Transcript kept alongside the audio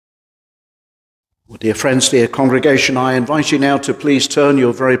Well, dear friends, dear congregation, I invite you now to please turn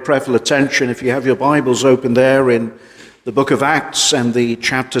your very prayerful attention, if you have your Bibles open there, in the book of Acts and the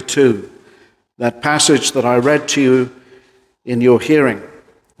chapter 2, that passage that I read to you in your hearing.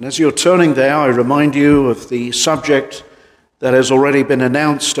 And as you're turning there, I remind you of the subject that has already been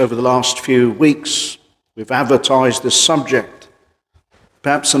announced over the last few weeks. We've advertised this subject,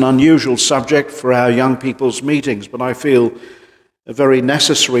 perhaps an unusual subject for our young people's meetings, but I feel a very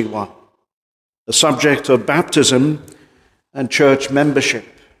necessary one. The subject of baptism and church membership.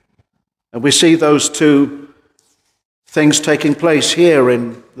 And we see those two things taking place here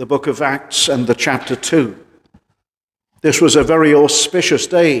in the book of Acts and the chapter 2. This was a very auspicious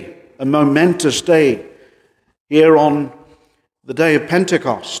day, a momentous day, here on the day of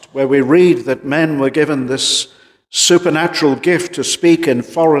Pentecost, where we read that men were given this supernatural gift to speak in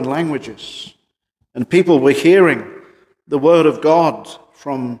foreign languages. And people were hearing the word of God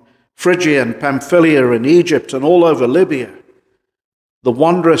from Phrygia and Pamphylia and Egypt and all over Libya, the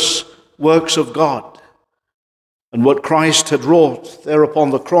wondrous works of God and what Christ had wrought there upon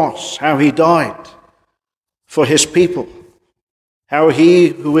the cross, how he died for his people, how he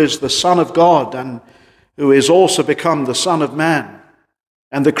who is the Son of God and who is also become the Son of Man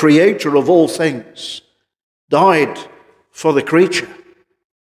and the creator of all things, died for the creature.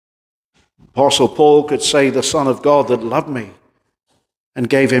 Apostle Paul could say, the Son of God that loved me and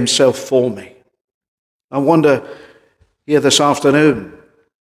gave himself for me. I wonder here this afternoon,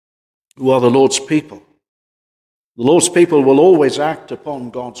 who are the Lord's people? The Lord's people will always act upon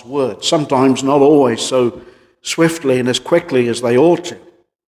God's word, sometimes not always so swiftly and as quickly as they ought to.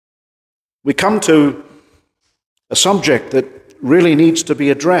 We come to a subject that really needs to be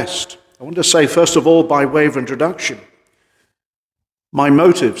addressed. I want to say, first of all, by way of introduction, my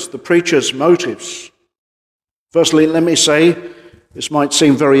motives, the preacher's motives. Firstly, let me say, this might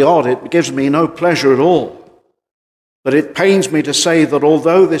seem very odd, it gives me no pleasure at all. But it pains me to say that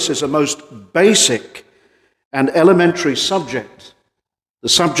although this is a most basic and elementary subject, the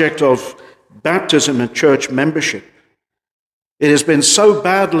subject of baptism and church membership, it has been so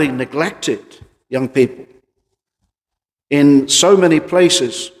badly neglected, young people, in so many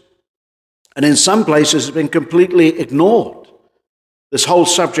places, and in some places has been completely ignored, this whole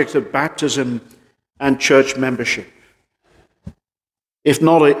subject of baptism and church membership. If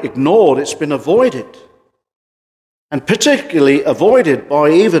not ignored, it's been avoided. And particularly avoided by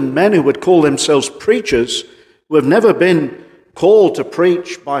even men who would call themselves preachers, who have never been called to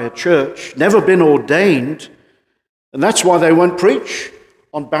preach by a church, never been ordained. And that's why they won't preach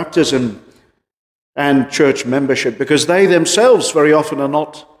on baptism and church membership, because they themselves very often are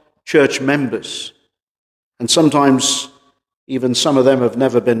not church members. And sometimes even some of them have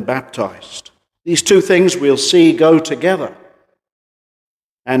never been baptized. These two things we'll see go together.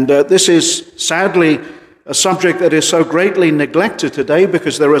 And this is sadly a subject that is so greatly neglected today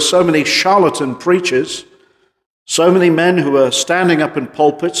because there are so many charlatan preachers, so many men who are standing up in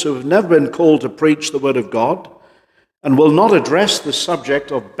pulpits who have never been called to preach the word of God and will not address the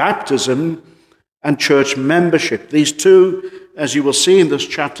subject of baptism and church membership. These two, as you will see in this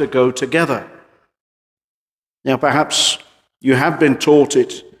chapter, go together. Now, perhaps you have been taught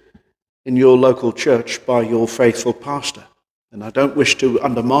it in your local church by your faithful pastor. And I don't wish to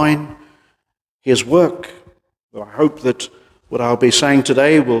undermine his work. But I hope that what I'll be saying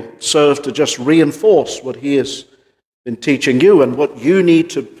today will serve to just reinforce what he has been teaching you and what you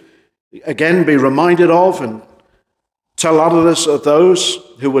need to, again, be reminded of and tell others of those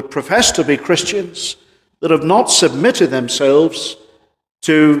who would profess to be Christians that have not submitted themselves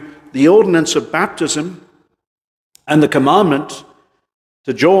to the ordinance of baptism and the commandment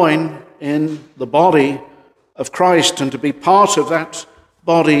to join in the body of Christ and to be part of that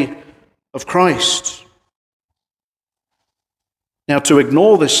body of Christ. Now, to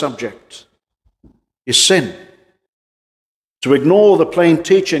ignore this subject is sin. To ignore the plain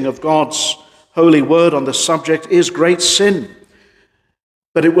teaching of God's holy word on the subject is great sin.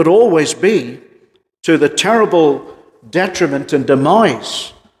 But it would always be to the terrible detriment and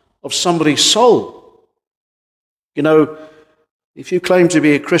demise of somebody's soul. You know, if you claim to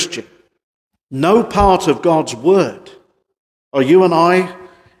be a Christian, no part of God's word are you and I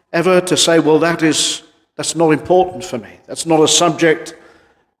ever to say, well, that's not important for me. That's not a subject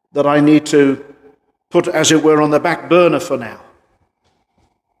that I need to put, as it were, on the back burner for now.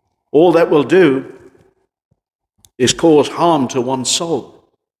 All that will do is cause harm to one's soul.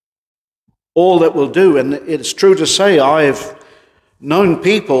 All that will do, and it's true to say, I've known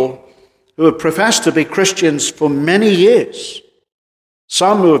people who have professed to be Christians for many years,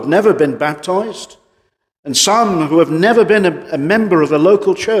 some who have never been baptized, and some who have never been a member of a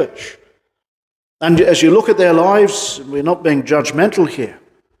local church. And as you look at their lives, and we're not being judgmental here,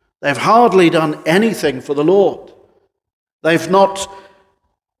 they've hardly done anything for the Lord. They've not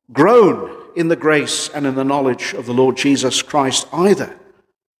grown in the grace and in the knowledge of the Lord Jesus Christ either.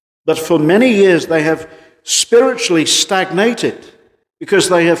 But for many years they have spiritually stagnated because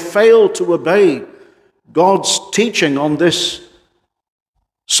they have failed to obey God's teaching on this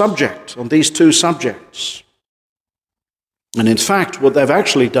subject, on these two subjects. And in fact, what they've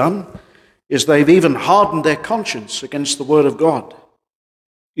actually done is they've even hardened their conscience against the Word of God.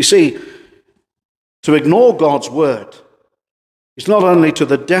 You see, to ignore God's Word is not only to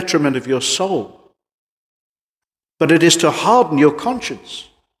the detriment of your soul, but it is to harden your conscience.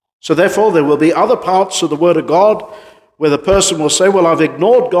 So therefore, there will be other parts of the Word of God where the person will say, well, I've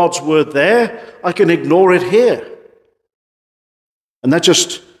ignored God's Word there, I can ignore it here. And that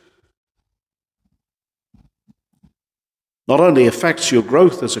just not only affects your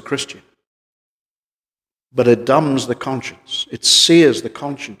growth as a Christian, but it dumbs the conscience. It sears the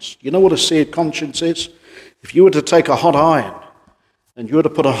conscience. You know what a seared conscience is? If you were to take a hot iron and you were to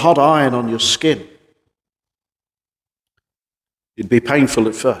put a hot iron on your skin, it'd be painful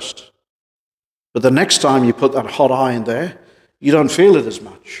at first. But the next time you put that hot iron there, you don't feel it as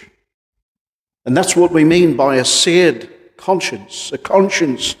much. And that's what we mean by a seared conscience, a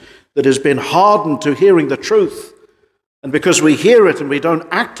conscience that has been hardened to hearing the truth. And because we hear it and we don't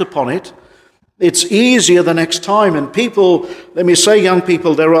act upon it, it's easier the next time. And people, let me say, young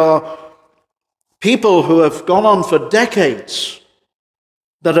people, there are people who have gone on for decades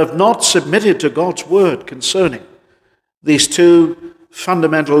that have not submitted to God's word concerning these two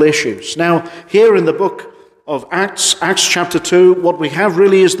fundamental issues. Now, here in the book of Acts chapter 2, what we have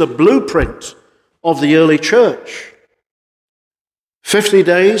really is the blueprint of the early church. 50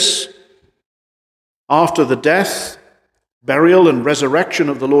 days after the death, burial and resurrection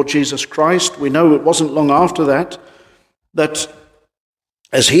of the Lord Jesus Christ, we know it wasn't long after that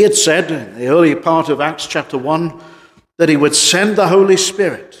as he had said in the early part of Acts chapter 1, that he would send the Holy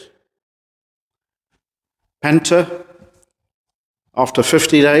Spirit. Penta, after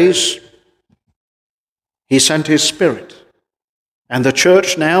 50 days, he sent his Spirit. And the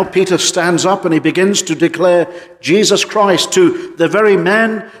church now, Peter stands up and he begins to declare Jesus Christ to the very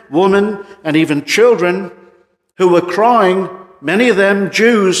men, women, and even children who were crying, many of them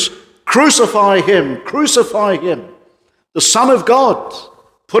Jews, crucify him, the Son of God,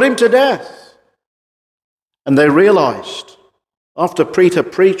 put him to death. And they realized, after Peter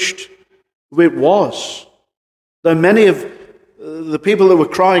preached who it was, though many of the people that were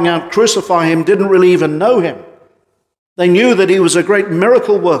crying out, crucify him, didn't really even know him. They knew that he was a great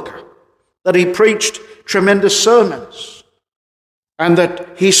miracle worker, that he preached tremendous sermons, and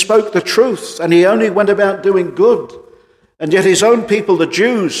that he spoke the truth, and he only went about doing good. And yet his own people, the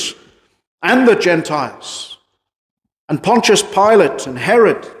Jews and the Gentiles, and Pontius Pilate and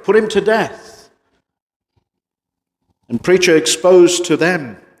Herod put him to death. And preacher exposed to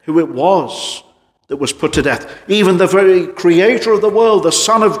them who it was that was put to death, even the very creator of the world, the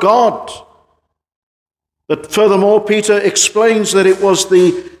Son of God. But furthermore, Peter explains that it was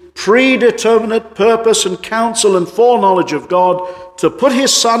the predeterminate purpose and counsel and foreknowledge of God to put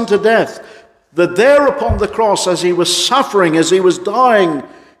his Son to death, that there upon the cross, as he was suffering, as he was dying,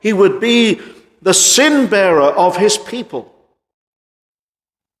 he would be the sin bearer of his people.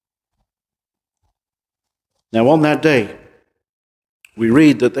 Now on that day, we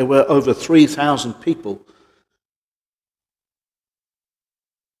read that there were over 3,000 people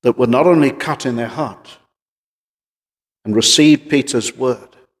that were not only cut in their heart and received Peter's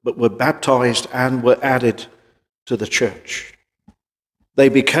word, but were baptized and were added to the church. They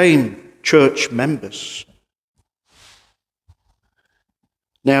became church members.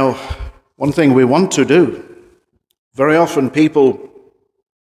 Now, one thing we want to do, very often people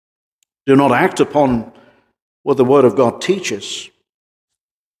do not act upon what the Word of God teaches.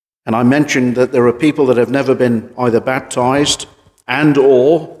 And I mentioned that there are people that have never been either baptized and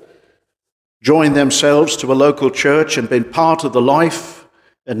or joined themselves to a local church and been part of the life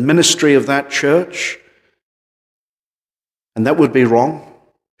and ministry of that church. And that would be wrong.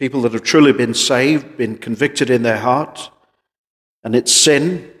 People that have truly been saved, been convicted in their heart, and it's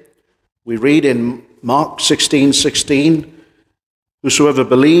sin. We read in Mark 16:16, whosoever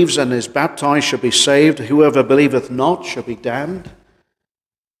believes and is baptized shall be saved, whoever believeth not shall be damned.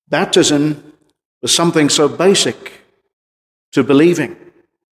 Baptism was something so basic to believing.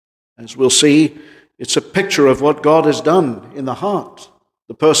 As we'll see, it's a picture of what God has done in the heart.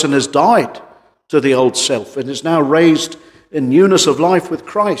 The person has died to the old self and is now raised in newness of life with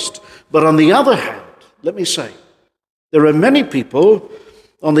Christ. But on the other hand, let me say, there are many people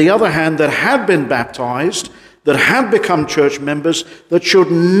on the other hand, that had been baptized, that had become church members, that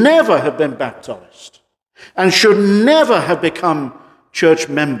should never have been baptized and should never have become church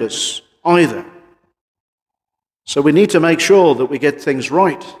members either. So we need to make sure that we get things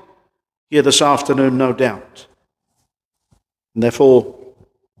right here this afternoon, no doubt. And therefore,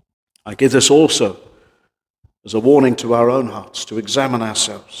 I give this also as a warning to our own hearts to examine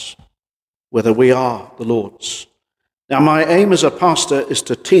ourselves, whether we are the Lord's. Now, my aim as a pastor is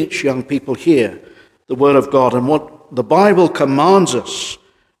to teach young people here the Word of God and what the Bible commands us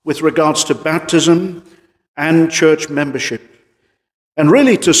with regards to baptism and church membership, and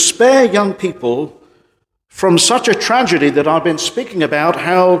really to spare young people from such a tragedy that I've been speaking about,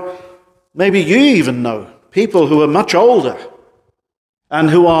 how maybe you even know people who are much older and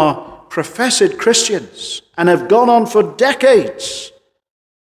who are professed Christians and have gone on for decades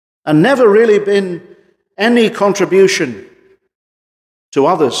and never really been any contribution to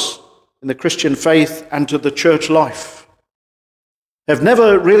others in the Christian faith and to the church life, have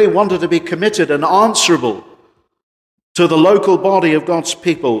never really wanted to be committed and answerable to the local body of God's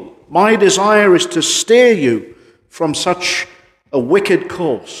people. My desire is to steer you from such a wicked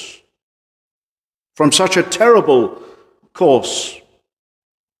course, from such a terrible course,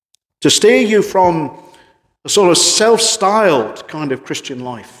 to steer you from a sort of self-styled kind of Christian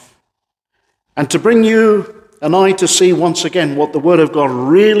life, and to bring you and I to see once again what the Word of God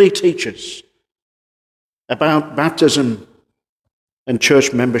really teaches about baptism and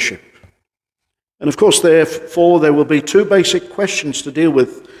church membership. And of course, therefore, there will be two basic questions to deal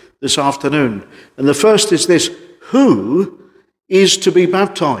with this afternoon. And the first is this: who is to be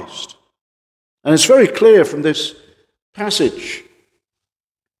baptized? And it's very clear from this passage.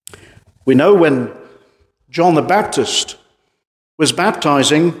 We know when John the Baptist was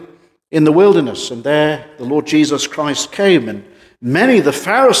baptizing in the wilderness, and there the Lord Jesus Christ came, and many of the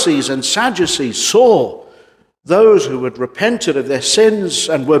Pharisees and Sadducees saw those who had repented of their sins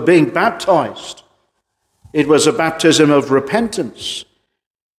and were being baptized. It was a baptism of repentance.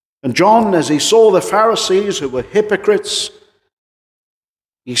 And John, as he saw the Pharisees who were hypocrites,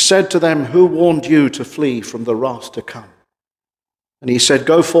 he said to them, "Who warned you to flee from the wrath to come?" And he said,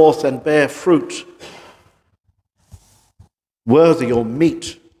 "Go forth and bear fruit worthy or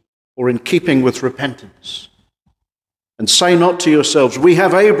meet or in keeping with repentance. And say not to yourselves, 'We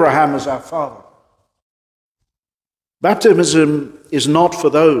have Abraham as our father.'" Baptism is not for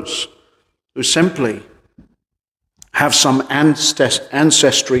those who simply have some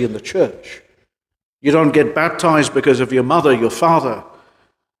ancestry in the church. You don't get baptized because of your mother, your father,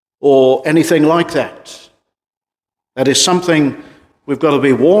 or anything like that. That is something we've got to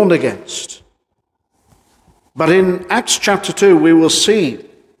be warned against. But in Acts chapter 2, we will see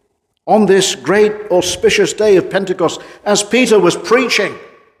on this great auspicious day of Pentecost, as Peter was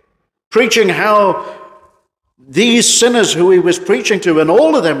preaching how these sinners who he was preaching to, and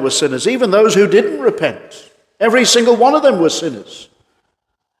all of them were sinners, even those who didn't repent, every single one of them were sinners,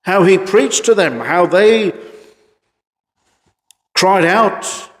 how he preached to them, how they cried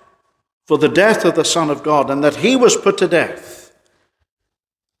out for the death of the Son of God, and that he was put to death.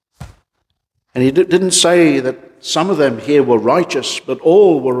 And he didn't say that some of them here were righteous, but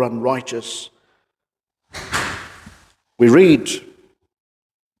all were unrighteous. We read,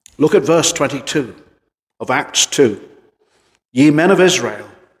 look at verse 22 of Acts 2. "Ye men of Israel."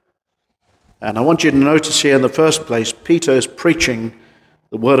 And I want you to notice here in the first place, Peter is preaching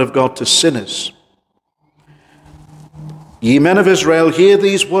the word of God to sinners. "Ye men of Israel, hear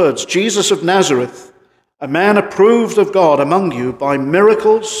these words. Jesus of Nazareth, a man approved of God among you by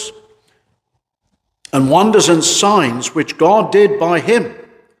miracles and wonders and signs which God did by him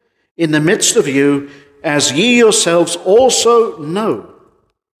in the midst of you, as ye yourselves also know.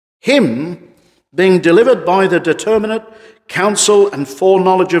 Him being delivered by the determinate counsel and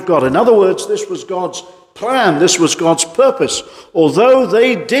foreknowledge of God." In other words, this was God's plan, this was God's purpose. Although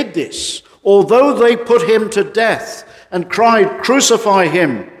they did this, although they put him to death and cried, "Crucify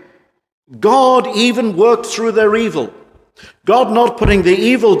him," God even worked through their evil. God not putting the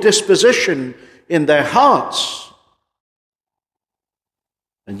evil disposition in their hearts.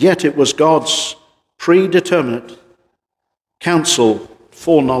 And yet it was God's predeterminate counsel,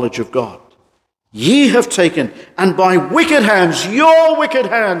 foreknowledge of God. "Ye have taken, and by wicked hands, your wicked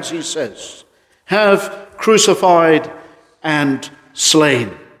hands," he says, "have crucified and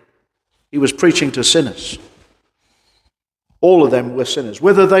slain." He was preaching to sinners. All of them were sinners,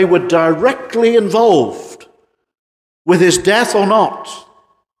 whether they were directly involved with his death or not.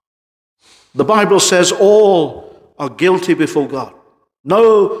 The Bible says all are guilty before God.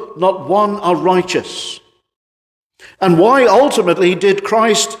 No, not one are righteous. And why ultimately did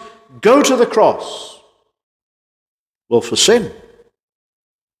Christ go to the cross? Well, for sin.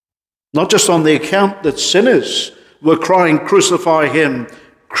 Not just on the account that sinners were crying, crucify him,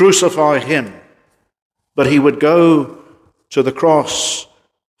 but he would go to the cross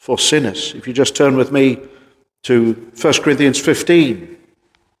for sinners. If you just turn with me to 1 Corinthians 15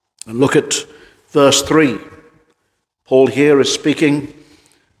 and look at verse 3. Paul here is speaking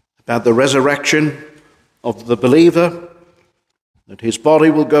about the resurrection of the believer, that his body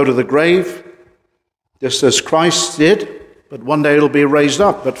will go to the grave, just as Christ did, but one day it'll be raised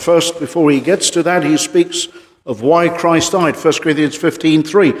up. But first, before he gets to that, he speaks of why Christ died. 1 Corinthians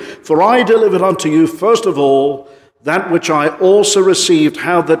 15:3. For I delivered unto you, first of all, that which I also received,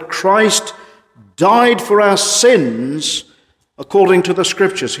 how that Christ died for our sins according to the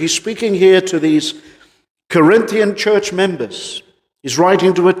Scriptures. He's speaking here to these Corinthian church members. He's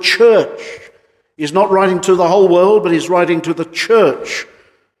writing to a church. He's not writing to the whole world, but he's writing to the church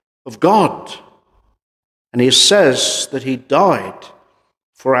of God. And he says that he died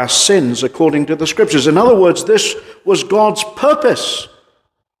for our sins according to the Scriptures. In other words, this was God's purpose.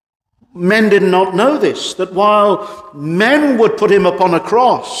 Men did not know this, that while men would put him upon a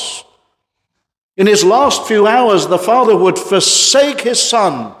cross, in his last few hours the Father would forsake his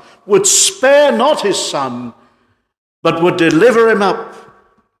Son, would spare not his Son, but would deliver him up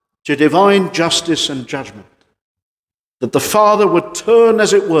to divine justice and judgment. That the Father would turn,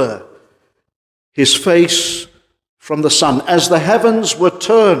 as it were, his face from the Son, as the heavens were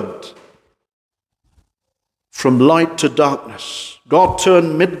turned from light to darkness. God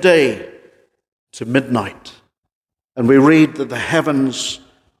turned midday to midnight, and we read that the heavens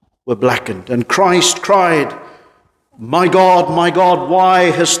were blackened. And Christ cried, my God,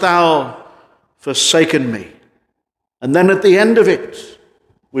 why hast thou forsaken me? And then at the end of it,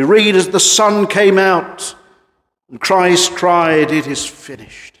 we read as the sun came out, and Christ cried, it is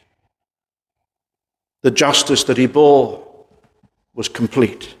finished. The justice that he bore was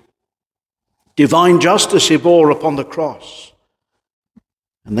complete. Divine justice he bore upon the cross.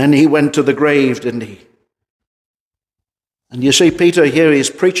 And then he went to the grave, didn't he? And you see, Peter here is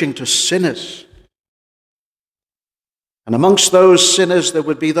preaching to sinners. And amongst those sinners, there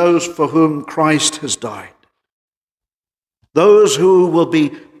would be those for whom Christ has died. Those who will be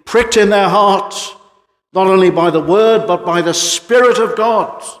pricked in their hearts, not only by the word, but by the Spirit of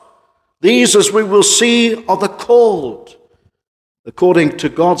God. These, as we will see, are the called, according to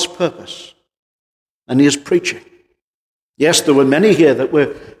God's purpose. And he is preaching. Yes, there were many here that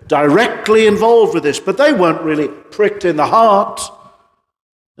were directly involved with this, but they weren't really pricked in the heart.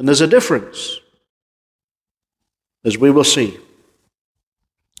 And there's a difference, as we will see.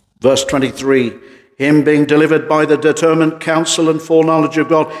 Verse 23, him being delivered by the determined counsel and foreknowledge of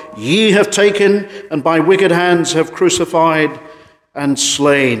God, ye have taken, and by wicked hands have crucified and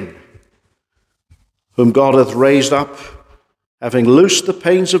slain, whom God hath raised up, having loosed the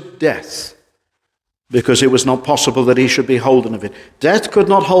pains of death, because it was not possible that he should be holden of it. Death could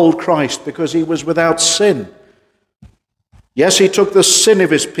not hold Christ because he was without sin. Yes, he took the sin of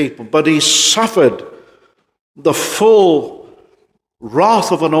his people, but he suffered the full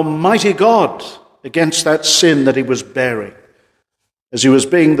wrath of an almighty God against that sin that he was bearing, as he was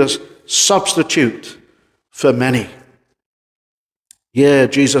being the substitute for many. Yeah,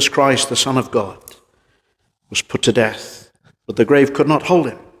 Jesus Christ, the Son of God, was put to death, but the grave could not hold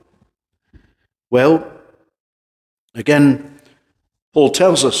him. Well, again, Paul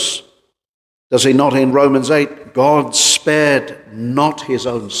tells us, does he not, in Romans 8, God spared not his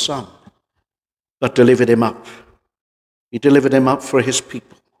own Son, but delivered him up. He delivered him up for his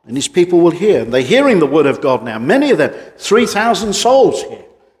people. And his people will hear. And they're hearing the word of God now. Many of them, 3,000 souls here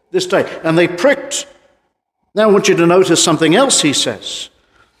this day. And they pricked. Now I want you to notice something else he says.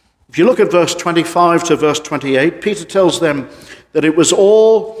 If you look at verse 25 to verse 28, Peter tells them that it was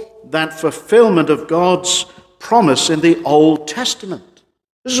all that fulfillment of God's promise in the Old Testament.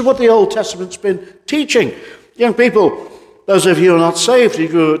 This is what the Old Testament's been teaching. Young people, those of you who are not saved,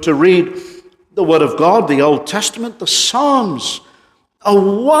 if you were to read the Word of God, the Old Testament, the Psalms, are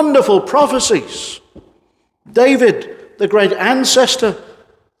wonderful prophecies. David, the great ancestor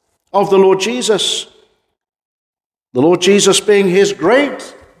of the Lord Jesus being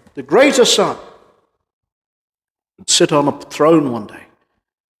the greater son, would sit on a throne one day.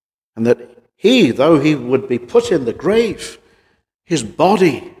 And that he, though he would be put in the grave, his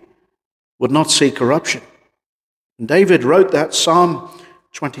body would not see corruption. And David wrote that Psalm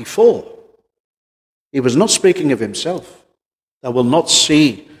 24. He was not speaking of himself. Thou wilt not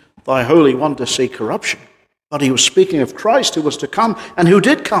see thy Holy One to see corruption. But he was speaking of Christ who was to come and who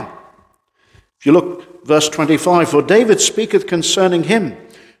did come. If you look, verse 25, for David speaketh concerning him.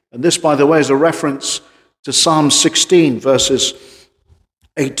 And this, by the way, is a reference to Psalm 16, verses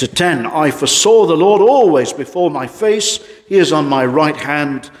 8 to 10. I foresaw the Lord always before my face. He is on my right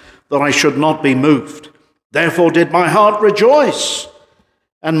hand, that I should not be moved. Therefore did my heart rejoice,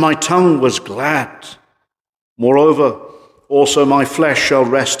 and my tongue was glad. Moreover, also my flesh shall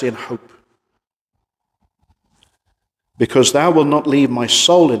rest in hope. Because thou wilt not leave my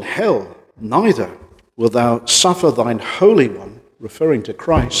soul in hell, neither wilt thou suffer thine Holy One, referring to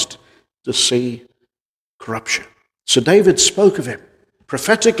Christ, to see corruption. So David spoke of him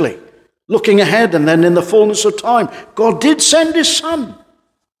prophetically, looking ahead, and then in the fullness of time, God did send his Son.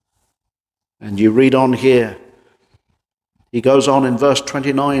 And you read on here, he goes on in verse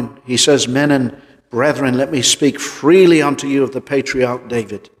 29, he says, men and brethren, let me speak freely unto you of the patriarch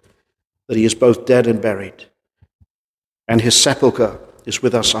David, that he is both dead and buried, and his sepulchre is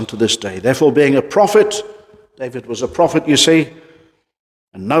with us unto this day. Therefore, being a prophet, David was a prophet, you see,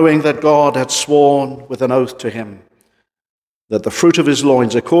 and knowing that God had sworn with an oath to him that the fruit of his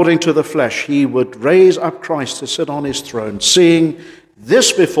loins, according to the flesh, he would raise up Christ to sit on his throne, seeing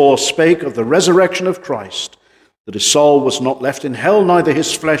this before spake of the resurrection of Christ, that his soul was not left in hell, neither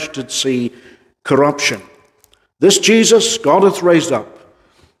his flesh did see corruption. This Jesus God hath raised up,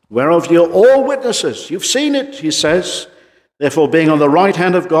 whereof ye are all witnesses. You've seen it, he says. Therefore, being on the right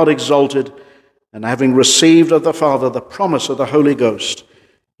hand of God exalted, and having received of the Father the promise of the Holy Ghost,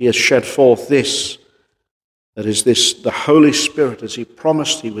 he has shed forth this, that is this, the Holy Spirit, as he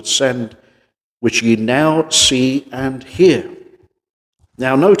promised he would send, which ye now see and hear.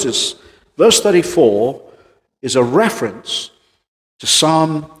 Now notice, verse 34 is a reference to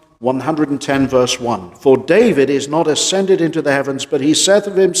Psalm 110 verse 1. For David is not ascended into the heavens, but he saith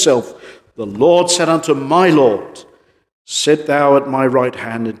of himself, the Lord said unto my Lord, sit thou at my right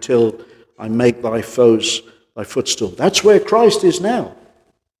hand until I make thy foes thy footstool. That's where Christ is now.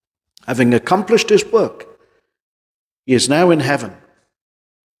 Having accomplished his work, he is now in heaven,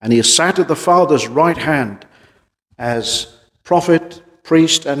 and he is sat at the Father's right hand as prophet,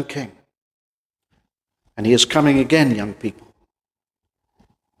 priest, and king. And he is coming again, young people.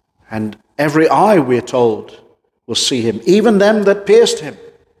 And every eye, we're told, will see him, even them that pierced him,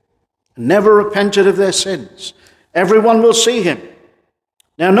 and never repented of their sins. Everyone will see him.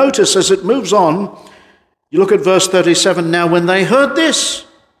 Now notice, as it moves on, you look at verse 37, now when they heard this,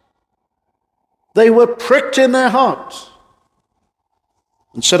 they were pricked in their heart,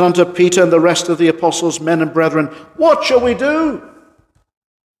 and said unto Peter and the rest of the apostles, men and brethren, what shall we do?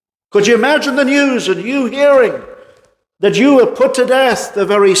 Could you imagine the news and you hearing that you have put to death the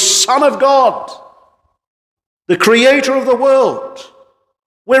very Son of God, the Creator of the world?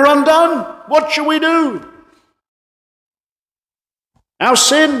 We're undone. What shall we do? Our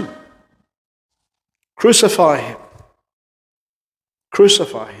sin. Crucify him.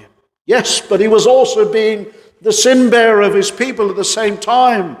 Crucify him. Yes, but he was also being the sin bearer of his people at the same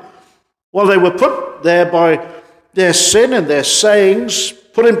time. While they were put there by their sin and their sayings,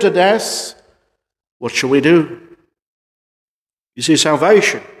 put him to death. What shall we do? You see,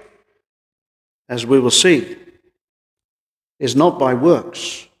 salvation, as we will see, is not by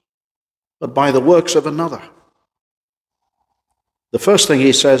works, but by the works of another. The first thing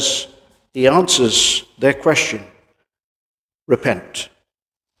he says, he answers their question, repent.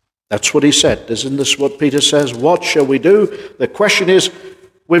 That's what he said. Isn't this what Peter says? What shall we do? The question is,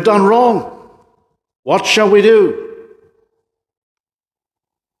 we've done wrong. What shall we do?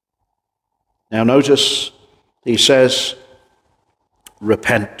 Now notice, he says,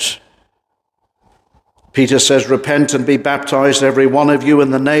 repent. Peter says, repent and be baptized, every one of you,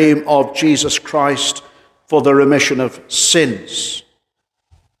 in the name of Jesus Christ for the remission of sins.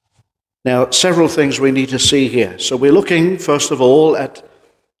 Now, several things we need to see here. So we're looking, first of all, at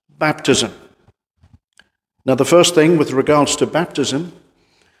baptism. Now, the first thing with regards to baptism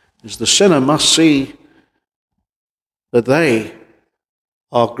is the sinner must see that they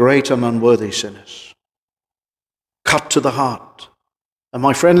are great and unworthy sinners, cut to the heart. And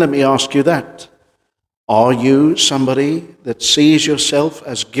my friend, let me ask you that. Are you somebody that sees yourself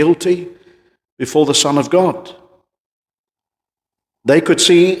as guilty before the Son of God? They could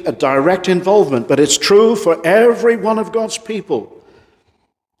see a direct involvement, but it's true for every one of God's people.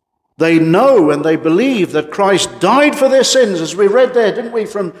 They know and they believe that Christ died for their sins, as we read there, didn't we,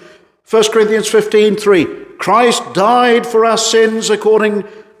 from 1 Corinthians 15:3. Christ died for our sins according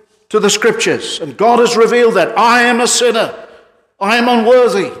to the Scriptures, and God has revealed that. I am a sinner. I am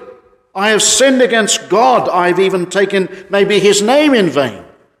unworthy. I have sinned against God. I've even taken maybe his name in vain.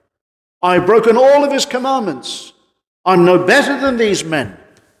 I've broken all of his commandments. I'm no better than these men.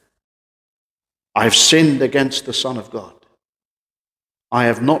 I have sinned against the Son of God. I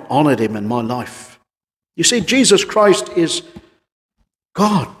have not honored him in my life. You see, Jesus Christ is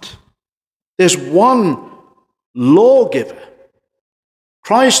God. There's one lawgiver.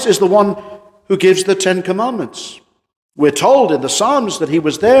 Christ is the one who gives the Ten Commandments. We're told in the Psalms that he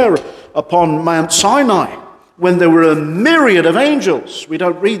was there upon Mount Sinai when there were a myriad of angels. We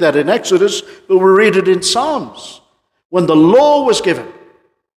don't read that in Exodus, but we read it in Psalms. When the law was given.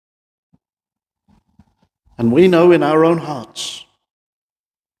 And we know in our own hearts,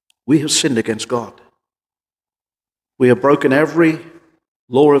 we have sinned against God. We have broken every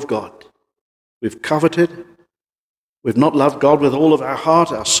law of God. We've coveted. We've not loved God with all of our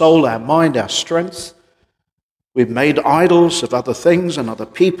heart, our soul, our mind, our strength. We've made idols of other things and other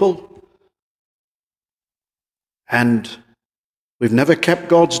people. And we've never kept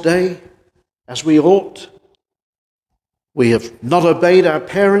God's day as we ought. We have not obeyed our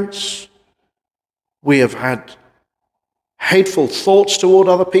parents. We have had hateful thoughts toward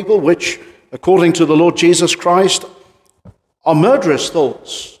other people, which, according to the Lord Jesus Christ, are murderous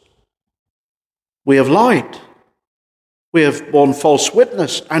thoughts. We have lied. We have borne false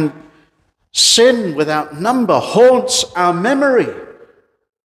witness, and sin without number haunts our memory.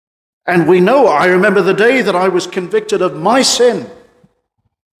 And we know, I remember the day that I was convicted of my sin.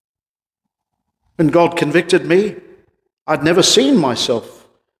 When God convicted me, I'd never seen myself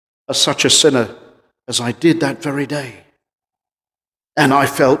as such a sinner as I did that very day. And I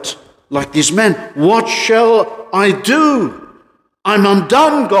felt like these men, what shall I do? I'm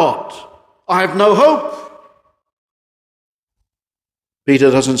undone, God. I have no hope.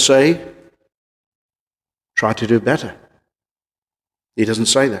 Peter doesn't say, try to do better. He doesn't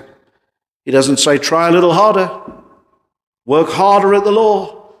say that. He doesn't say, try a little harder, work harder at the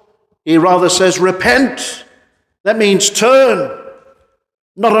law. He rather says, repent. That means turn.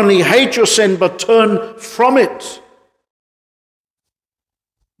 Not only hate your sin, but turn from it.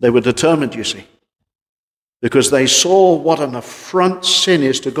 They were determined, you see, because they saw what an affront sin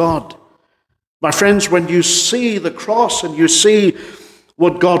is to God. My friends, when you see the cross and you see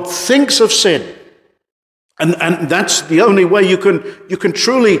what God thinks of sin, and that's the only way you can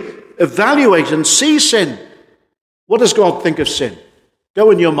truly evaluate and see sin. What does God think of sin?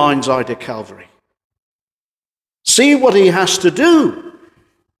 Go in your mind's eye to Calvary. See what he has to do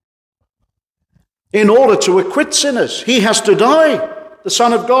in order to acquit sinners. He has to die. The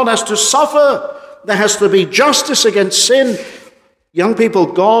Son of God has to suffer. There has to be justice against sin. Young people,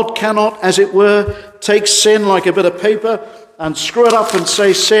 God cannot, as it were, take sin like a bit of paper and screw it up and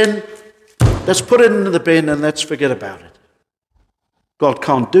say, sin, let's put it into the bin and let's forget about it. God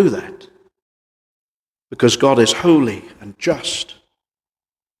can't do that because God is holy and just.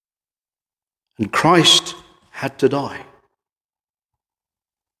 And Christ had to die.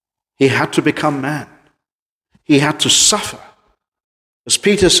 He had to become man. He had to suffer. As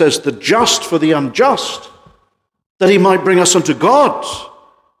Peter says, the just for the unjust, that he might bring us unto God.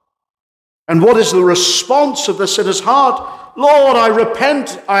 And what is the response of the sinner's heart? Lord, I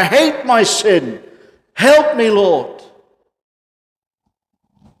repent. I hate my sin. Help me, Lord.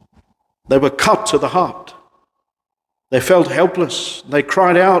 They were cut to the heart. They felt helpless. They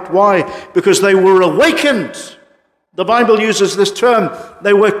cried out. Why? Because they were awakened. The Bible uses this term.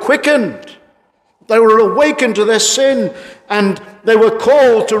 They were quickened. They were awakened to their sin, and they were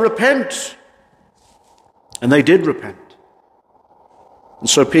called to repent. And they did repent. And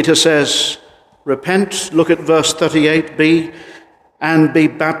so Peter says, repent, look at verse 38b, and be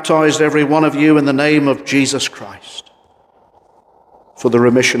baptized every one of you in the name of Jesus Christ for the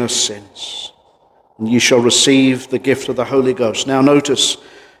remission of sins. And ye shall receive the gift of the Holy Ghost. Now notice,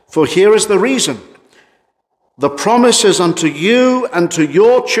 for here is the reason. The promise is unto you and to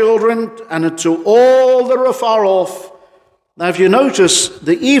your children and unto all that are afar off. Now if you notice,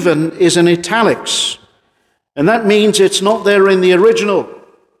 the even is in italics. And that means it's not there in the original.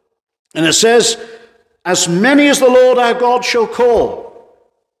 And it says, as many as the Lord our God shall call.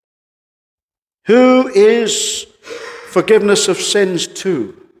 Who is forgiveness of sins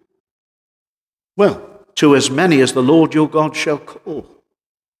to? Well, to as many as the Lord your God shall call.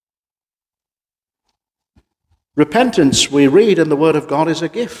 Repentance, we read in the Word of God, is a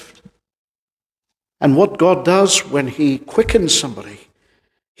gift. And what God does when he quickens somebody,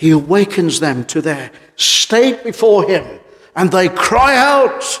 he awakens them to their state before him, and they cry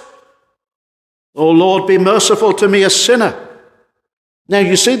out, "O Lord, be merciful to me, a sinner." Now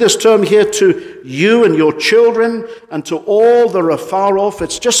you see this term here, to you and your children and to all that are far off.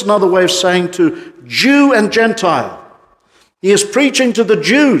 It's just another way of saying to Jew and Gentile. He is preaching to the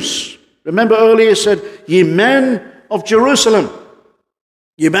Jews. Remember earlier he said, ye men of Jerusalem,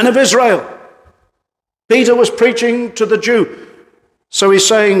 ye men of Israel. Peter was preaching to the Jew. So he's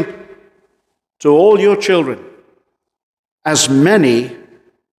saying to all your children, as many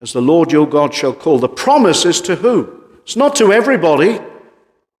as the Lord your God shall call. The promise is to who? It's not to everybody.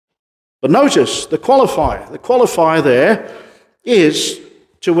 But notice the qualifier. The qualifier there is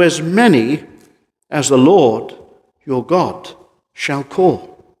to as many as the Lord your God shall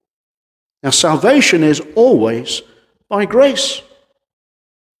call. Now, salvation is always by grace.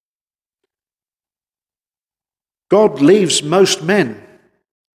 God leaves most men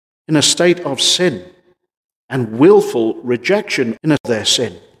in a state of sin and willful rejection in their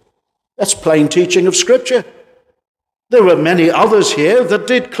sin. That's plain teaching of Scripture. There were many others here that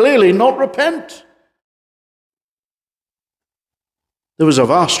did clearly not repent. There was a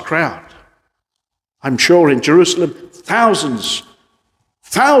vast crowd. I'm sure in Jerusalem, thousands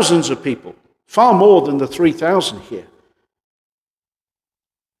of people, far more than the 3,000 here.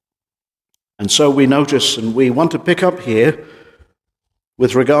 And so we notice, and we want to pick up here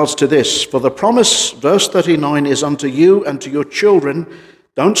with regards to this. For the promise, verse 39, is unto you and to your children.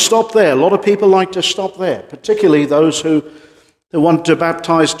 Don't stop there. A lot of people like to stop there, particularly those who want to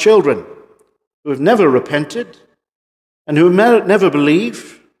baptize children who have never repented and who never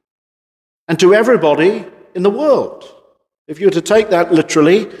believe, and to everybody in the world. If you were to take that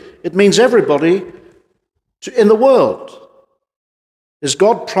literally, it means everybody in the world. Is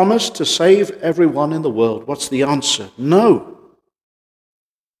God promised to save everyone in the world? What's the answer? No.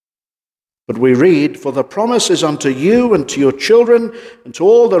 But we read, for the promise is unto you and to your children and to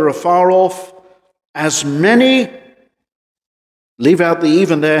all that are afar off, as many, leave out the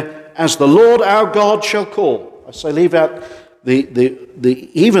even there, as the Lord our God shall call. I say leave out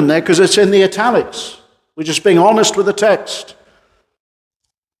the even there because it's in the italics. We're just being honest with the text.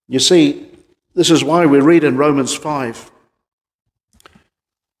 You see, this is why we read in Romans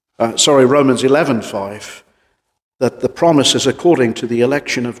 11:5, that the promise is according to the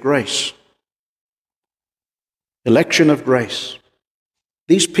election of grace. Election of grace.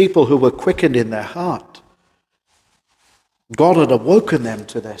 These people who were quickened in their heart, God had awoken them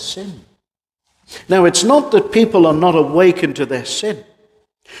to their sin. Now, it's not that people are not awakened to their sin,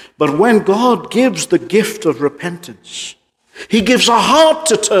 but when God gives the gift of repentance, He gives a heart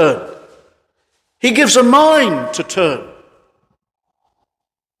to turn. He gives a mind to turn.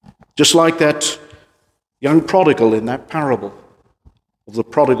 Just like that young prodigal in that parable of the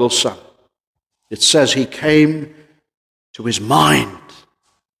prodigal son. It says he came to his mind,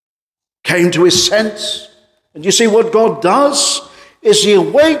 came to his sense. And you see what God does is He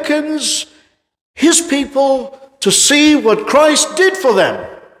awakens His people to see what Christ did for them.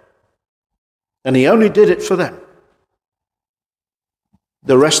 And He only did it for them.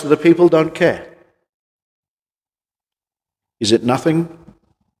 The rest of the people don't care. Is it nothing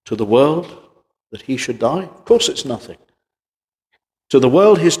to the world that He should die? Of course it's nothing. To the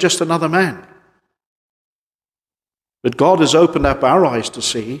world, He's just another man. But God has opened up our eyes to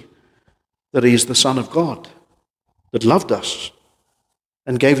see that He is the Son of God, that loved us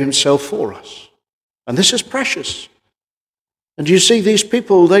and gave Himself for us. And this is precious. And you see, these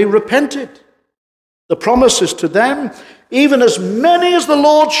people, they repented. The promise is to them, even as many as the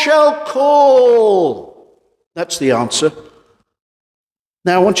Lord shall call. That's the answer.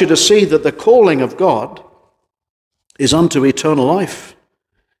 Now I want you to see that the calling of God is unto eternal life.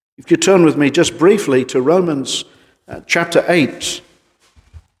 If you turn with me just briefly to Romans chapter 8.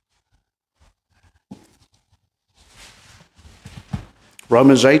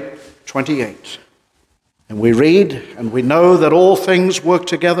 Romans 8:28. And we read, and we know that all things work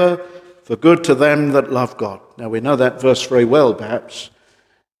together for good to them that love God. Now we know that verse very well, perhaps,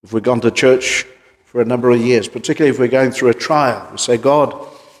 if we've gone to church for a number of years, particularly if we're going through a trial. We say God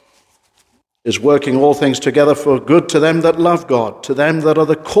is working all things together for good to them that love God, to them that are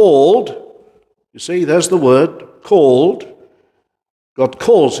the called. You see, there's the word, called. God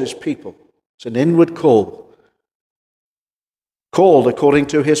calls His people. It's an inward call. Called according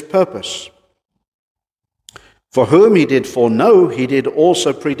to His purpose. For whom He did foreknow, He did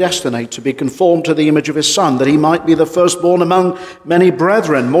also predestinate to be conformed to the image of His Son, that He might be the firstborn among many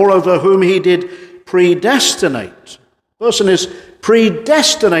brethren. Moreover, whom He did predestinate. Person is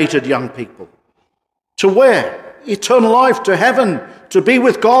predestinated, young people. To where? Eternal life, to heaven, to be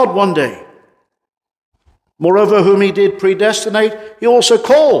with God one day. Moreover, whom He did predestinate, He also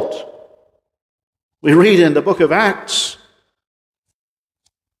called. We read in the book of Acts,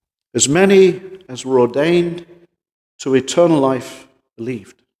 as many as were ordained to eternal life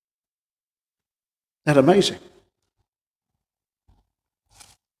believed. Isn't that amazing?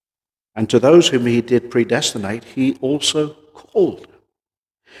 And to those whom He did predestinate, He also called.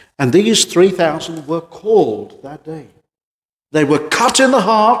 And these 3,000 were called that day. They were cut in the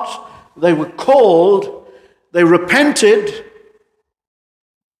heart. They were called. They repented.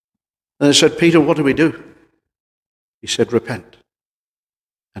 And they said, Peter, what do we do? He said, repent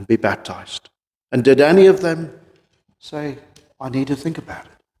and be baptized. And did any of them say, I need to think about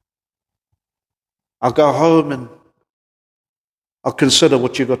it? I'll go home and I'll consider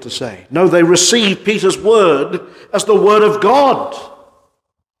what you've got to say. No, they received Peter's word as the word of God.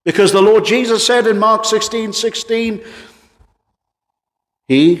 Because the Lord Jesus said in Mark 16:16,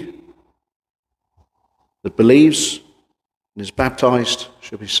 he that believes and is baptized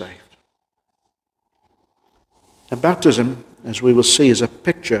shall be saved. And baptism, as we will see, is a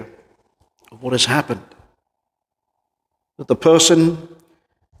picture of what has happened. That the person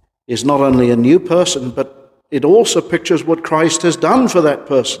is not only a new person, but it also pictures what Christ has done for that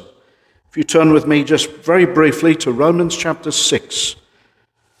person. If you turn with me just very briefly to Romans chapter 6.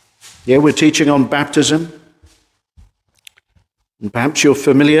 Here we're teaching on baptism. And perhaps you're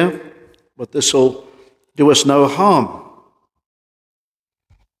familiar, but this will do us no harm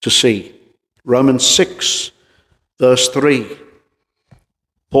to see. Romans 6, verse 3.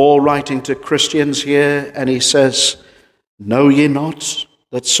 Paul writing to Christians here, and he says, know ye not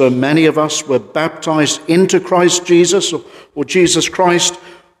that so many of us were baptized into Christ Jesus, or Jesus Christ,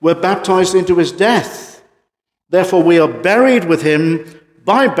 were baptized into his death. Therefore we are buried with him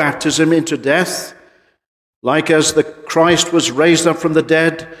by baptism into death, like as the Christ was raised up from the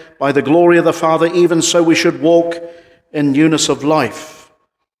dead by the glory of the Father, even so we should walk in newness of life.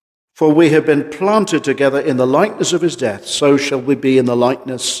 For we have been planted together in the likeness of his death, so shall we be in the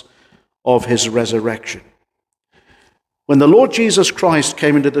likeness of his resurrection. When the Lord Jesus Christ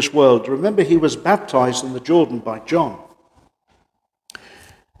came into this world, remember he was baptized in the Jordan by John.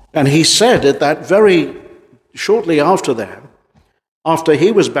 And he said at that very shortly after that, after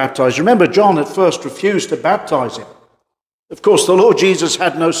he was baptized, remember John at first refused to baptize him. Of course, the Lord Jesus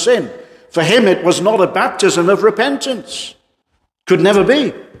had no sin. For him, it was not a baptism of repentance. Could never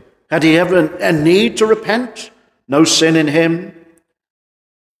be. Had he ever a need to repent? No sin in him?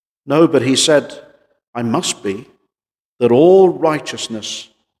 No, but he said, I must be, that all righteousness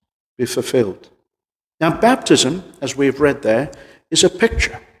be fulfilled. Now, baptism, as we've read there, is a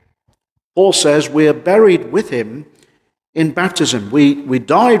picture. Paul says we are buried with him in baptism. We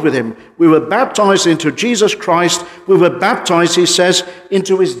died with him. We were baptized into Jesus Christ. We were baptized, he says,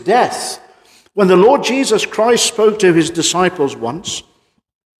 into his death. When the Lord Jesus Christ spoke to his disciples once,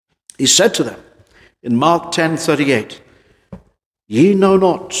 he said to them in Mark 10:38, ye know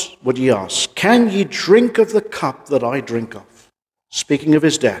not what ye ask. Can ye drink of the cup that I drink of? Speaking of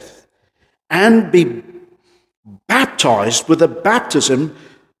his death. And be baptized with the baptism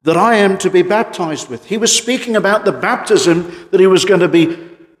that I am to be baptized with. He was speaking about the baptism that he was going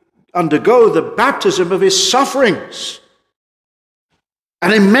to undergo, the baptism of his sufferings.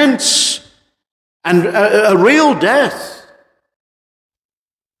 An immense and a real death.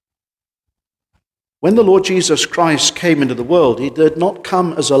 When the Lord Jesus Christ came into the world, he did not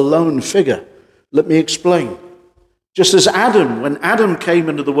come as a lone figure. Let me explain. Just as Adam, when Adam came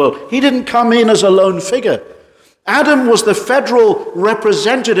into the world, he didn't come in as a lone figure. Adam was the federal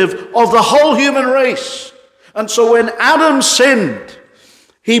representative of the whole human race. And so when Adam sinned,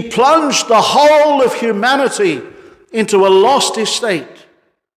 he plunged the whole of humanity into a lost estate.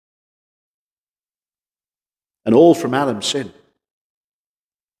 And all from Adam's sin.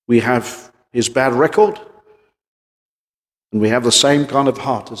 We have his bad record, and we have the same kind of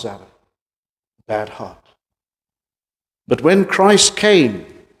heart as Adam. Bad heart. But when Christ came,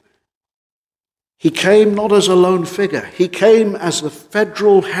 he came not as a lone figure. He came as the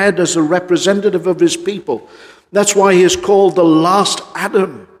federal head, as a representative of his people. That's why he is called the last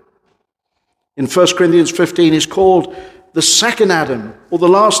Adam. In 1 Corinthians 15, he's called the second Adam, or the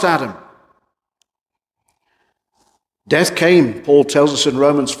last Adam. Death came, Paul tells us in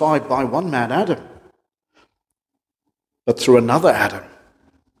Romans 5, by one man, Adam. But through another Adam,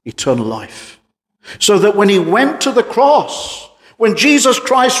 eternal life. So that when he went to the cross, when Jesus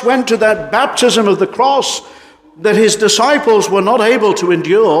Christ went to that baptism of the cross that his disciples were not able to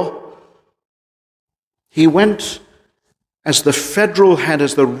endure, he went as the federal head,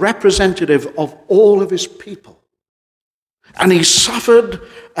 as the representative of all of his people. And he suffered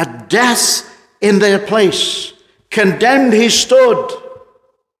a death in their place. Condemned he stood,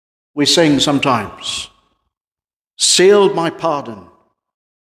 we sing sometimes, sealed my pardon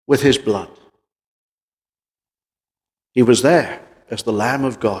with his blood. He was there as the Lamb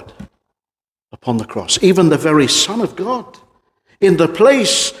of God upon the cross, even the very Son of God, in the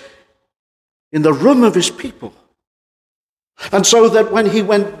place, in the room of his people. And so that when he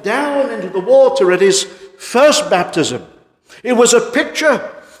went down into the water at his first baptism, it was a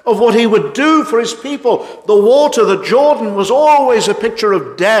picture of what he would do for his people. The water, the Jordan, was always a picture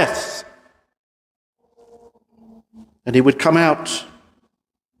of death. And he would come out,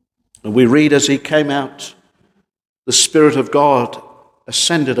 and we read as he came out, the Spirit of God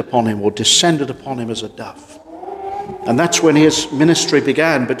ascended upon him or descended upon him as a dove. And that's when his ministry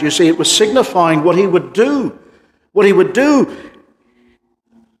began. But you see, it was signifying what he would do. What he would do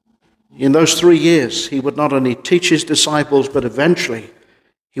in those 3 years. He would not only teach his disciples, but eventually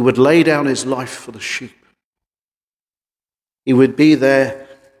he would lay down his life for the sheep. He would be their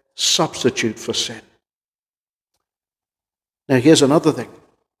substitute for sin. Now here's another thing.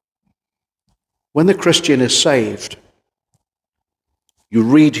 When the Christian is saved, you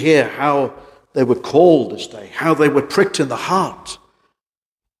read here how they were called this day, how they were pricked in the heart.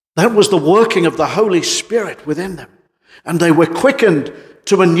 That was the working of the Holy Spirit within them. And they were quickened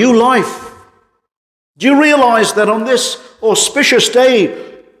to a new life. Do you realize that on this auspicious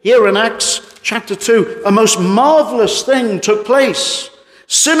day, here in Acts chapter 2, a most marvelous thing took place?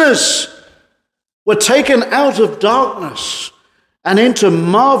 Sinners were taken out of darkness and into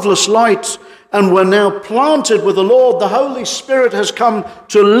marvelous light, and were now planted with the Lord. The Holy Spirit has come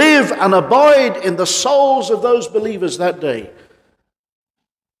to live and abide in the souls of those believers that day.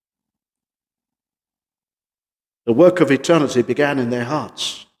 The work of eternity began in their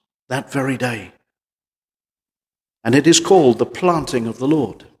hearts that very day. And it is called the planting of the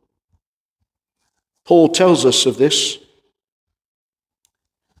Lord. Paul tells us of this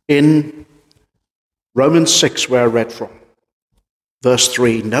in Romans 6, where I read from. Verse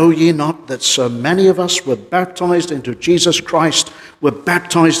 3, know ye not that so many of us were baptized into Jesus Christ, were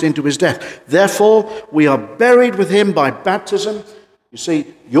baptized into his death? Therefore, we are buried with him by baptism. You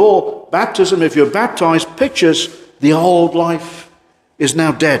see, your baptism, if you're baptized, pictures the old life is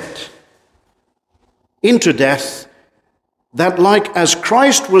now dead into death, that like as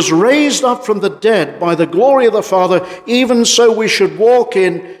Christ was raised up from the dead by the glory of the Father, even so we should walk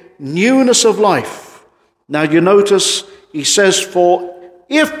in newness of life. Now you notice he says, for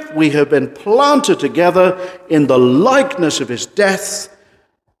if we have been planted together in the likeness of his death,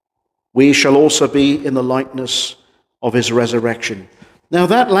 we shall also be in the likeness of his resurrection. Now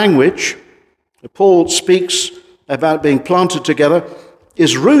that language, Paul speaks about being planted together,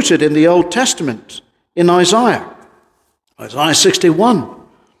 is rooted in the Old Testament, in Isaiah 61.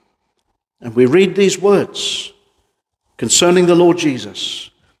 And we read these words concerning the Lord Jesus.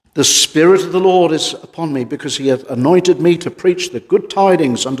 The Spirit of the Lord is upon me, because he hath anointed me to preach the good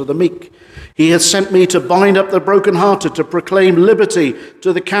tidings unto the meek. He hath sent me to bind up the brokenhearted, to proclaim liberty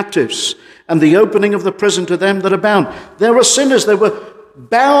to the captives, and the opening of the prison to them that are bound. There were sinners, they were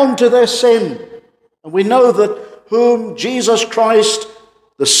bound to their sin. And we know that whom Jesus Christ,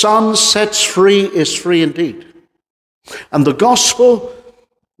 the Son, sets free is free indeed. And the gospel,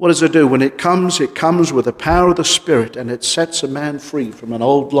 what does it do? When it comes with the power of the Spirit, and it sets a man free from an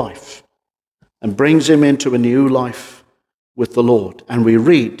old life and brings him into a new life with the Lord. And we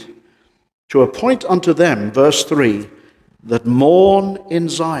read, to appoint unto them, verse 3, that mourn in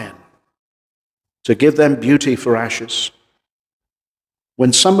Zion, to give them beauty for ashes.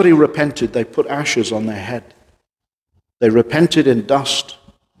 When somebody repented, they put ashes on their head. They repented in dust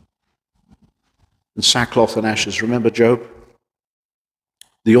and sackcloth and ashes. Remember Job?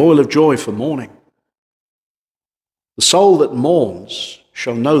 The oil of joy for mourning. The soul that mourns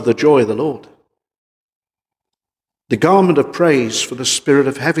shall know the joy of the Lord. The garment of praise for the spirit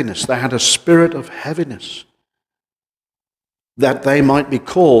of heaviness. They had a spirit of heaviness, that they might be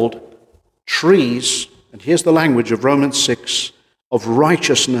called trees, and here's the language of Romans 6, of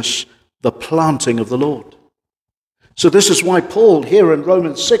righteousness, the planting of the Lord. So this is why Paul, here in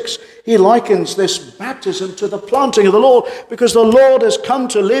Romans 6, he likens this baptism to the planting of the Lord, because the Lord has come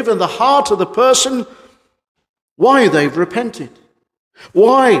to live in the heart of the person. Why? They've repented.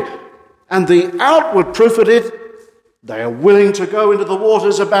 Why? And the outward proof of it, they are willing to go into the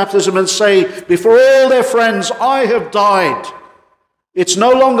waters of baptism and say, before all their friends, I have died. It's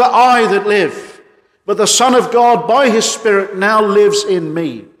no longer I that live, but the Son of God by his Spirit now lives in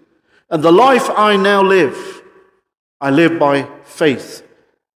me. And the life I now live, I live by faith,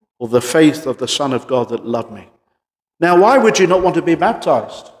 or the faith of the Son of God that loved me. Now, why would you not want to be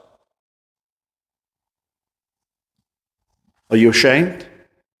baptized? Are you ashamed?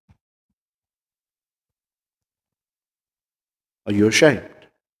 Are you ashamed?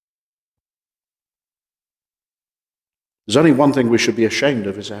 There's only one thing we should be ashamed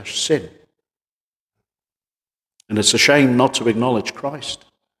of, is our sin. And it's a shame not to acknowledge Christ.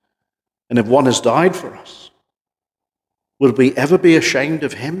 And if one has died for us, Will we ever be ashamed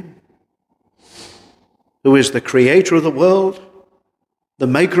of him, who is the creator of the world, the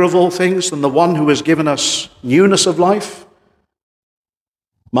maker of all things, and the one who has given us newness of life?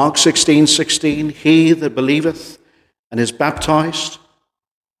 Mark 16:16, he that believeth and is baptized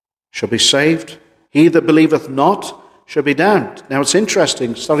shall be saved. He that believeth not shall be damned. Now it's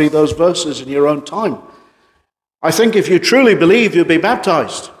interesting, study those verses in your own time. I think if you truly believe, you'll be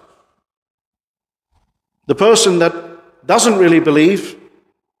baptized. The person that doesn't really believe,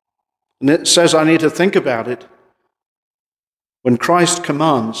 and it says I need to think about it, when Christ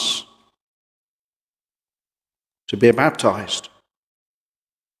commands to be baptized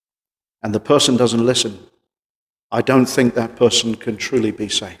and the person doesn't listen, I don't think that person can truly be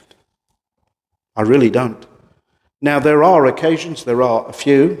saved. I really don't. Now there are occasions, there are a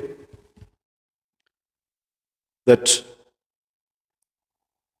few, that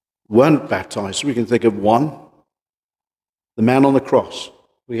weren't baptized. We can think of one, the man on the cross.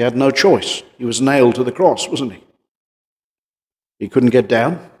 He had no choice. He was nailed to the cross, wasn't he? He couldn't get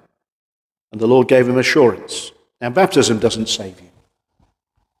down, and the Lord gave him assurance. Now, baptism doesn't save you,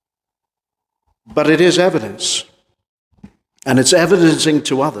 but it is evidence, and it's evidencing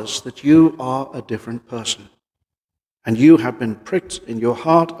to others that you are a different person, and you have been pricked in your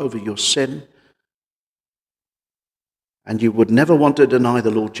heart over your sin, and you would never want to deny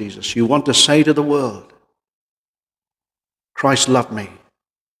the Lord Jesus. You want to say to the world, Christ loved me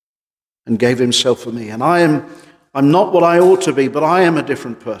and gave himself for me, and I'm not what I ought to be, but I am a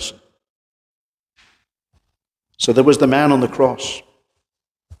different person. So there was the man on the cross.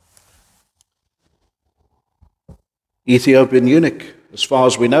 Ethiopian eunuch, as far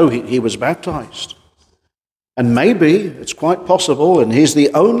as we know, he was baptized. And maybe, it's quite possible, and he's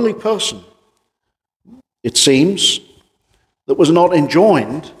the only person, it seems, that was not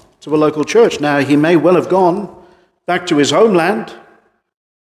enjoined to a local church. Now, he may well have gone back to his homeland.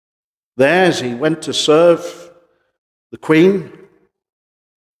 There, as he went to serve the Queen,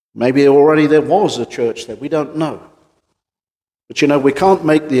 maybe already there was a church there. We don't know. But we can't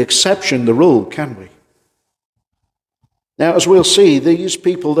make the exception the rule, can we? Now, as we'll see, these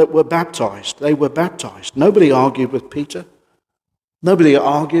people that were baptized, they were baptized. Nobody argued with Peter. Nobody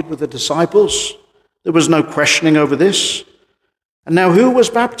argued with the disciples. There was no questioning over this. And now, who was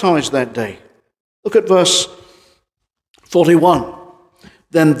baptized that day? Look at verse 41.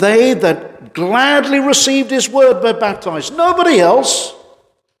 Then they that gladly received his word were baptized. Nobody else.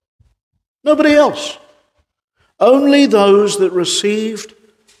 Nobody else. Only those that received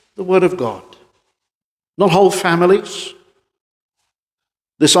the word of God. Not whole families.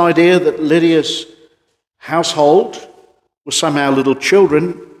 This idea that Lydia's household was somehow little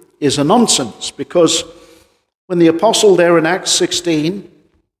children is a nonsense, because when the apostle there in Acts 16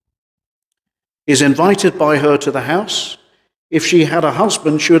 is invited by her to the house, if she had a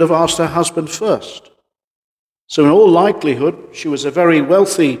husband, she would have asked her husband first. So in all likelihood, she was a very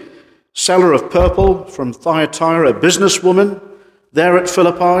wealthy seller of purple from Thyatira, a businesswoman there at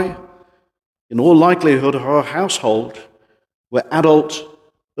Philippi. In all likelihood, her household were adult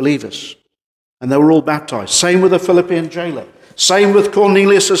believers, and they were all baptized. Same with the Philippian jailer. Same with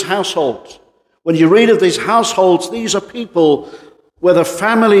Cornelius' household. When you read of these households, these are people where the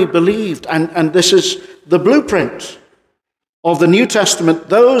family believed, and this is the blueprint of the New Testament.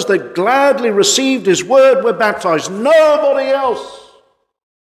 Those that gladly received his word were baptized. Nobody else.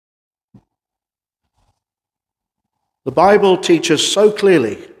 The Bible teaches so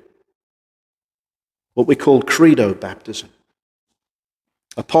clearly what we call credo baptism.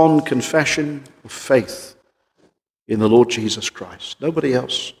 Upon confession of faith in the Lord Jesus Christ. Nobody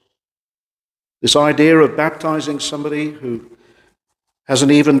else. This idea of baptizing somebody who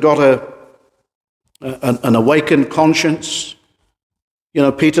hasn't even got an awakened conscience.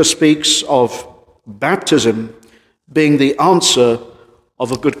 Peter speaks of baptism being the answer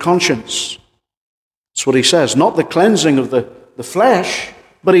of a good conscience. That's what he says. Not the cleansing of the flesh,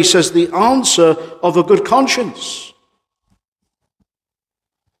 but he says the answer of a good conscience.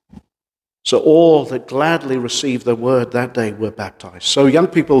 So all that gladly received the word that day were baptized. So young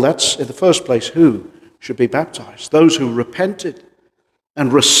people, that's in the first place who should be baptized. Those who repented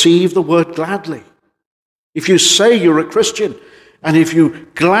and received the word gladly. If you say you're a Christian, and if you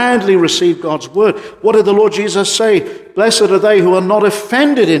gladly receive God's word, what did the Lord Jesus say? Blessed are they who are not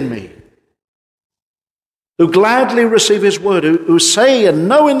offended in me, who gladly receive his word, who say and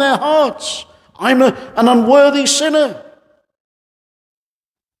know in their hearts, I'm an unworthy sinner.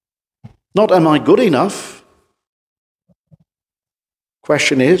 Not am I good enough?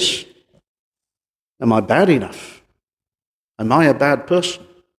 Question is, am I bad enough? Am I a bad person?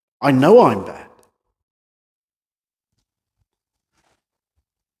 I know I'm bad.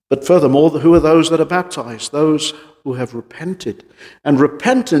 But furthermore, who are those that are baptized? Those who have repented. And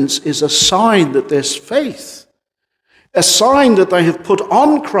repentance is a sign that there's faith, a sign that they have put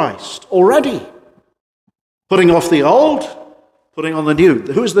on Christ already, putting off the old, putting on the new.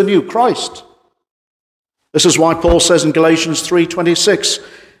 Who's the new? Christ. This is why Paul says in Galatians 3:26,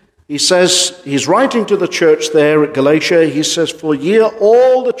 he says, he's writing to the church there at Galatia, he says, "For ye are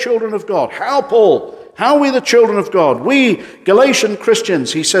all the children of God." How, Paul? How are we the children of God? We, Galatian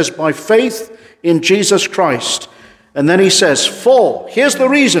Christians, he says, by faith in Jesus Christ. And then he says, "For," here's the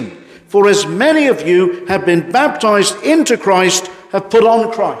reason, "for as many of you have been baptized into Christ, have put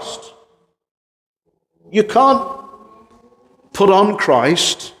on Christ." You can't put on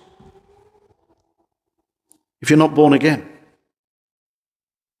Christ if you're not born again.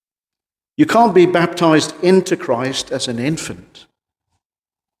 You can't be baptized into Christ as an infant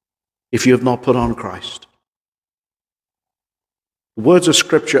if you have not put on Christ. The words of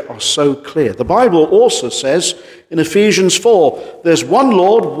Scripture are so clear. The Bible also says in Ephesians 4, there's one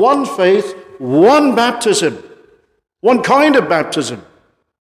Lord, one faith, one baptism, one kind of baptism.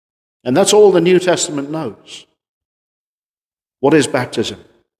 And that's all the New Testament knows. What is baptism?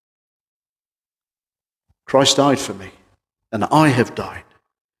 Christ died for me, and I have died,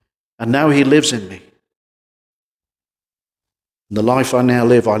 and now he lives in me. And the life I now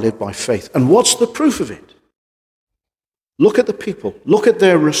live, I live by faith. And what's the proof of it? Look at the people. Look at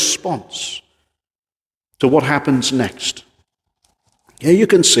their response to what happens next. Here you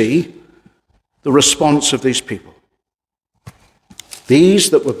can see the response of these people.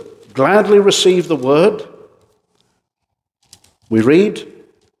 These that would gladly receive the word. We read,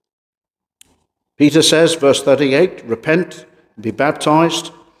 Peter says, verse 38, "Repent and be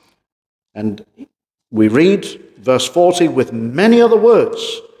baptized." And we read, verse 40, "With many other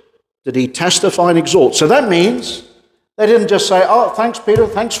words did he testify and exhort." So that means they didn't just say, "Oh, thanks, Peter,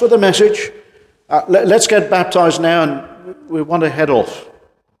 thanks for the message. Let's get baptized now and we want to head off.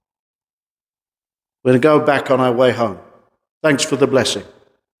 We're going to go back on our way home. Thanks for the blessing."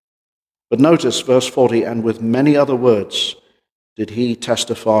 But notice verse 40, "And with many other words did he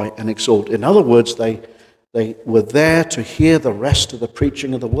testify and exhort." In other words, they were there to hear the rest of the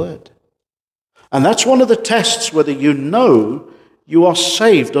preaching of the word. And that's one of the tests whether you know you are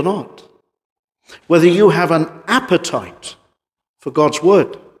saved or not. Whether you have an appetite for God's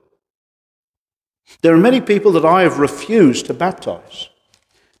word. There are many people that I have refused to baptize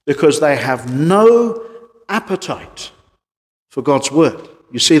because they have no appetite for God's word.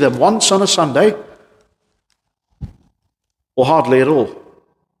 You see them once on a Sunday, or hardly at all.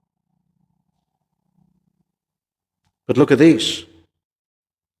 But look at these.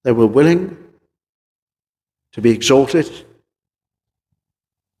 They were willing to be exalted.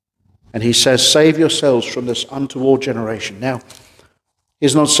 And he says, "Save yourselves from this untoward generation." Now,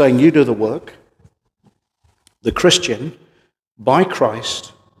 he's not saying you do the work. The Christian, by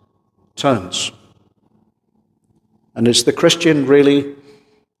Christ, turns. And it's the Christian really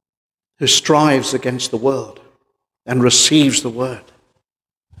who strives against the world and receives the word.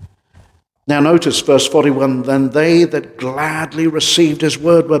 Now notice verse 41, "Then they that gladly received his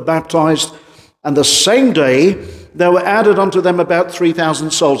word were baptized, and the same day there were added unto them about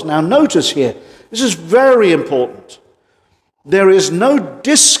 3,000 souls." Now notice here, this is very important. There is no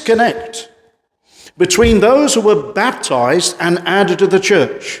disconnect between those who were baptized and added to the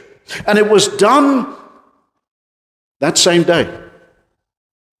church. And it was done that same day.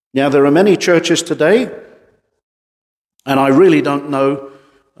 Now there are many churches today, and I really don't know.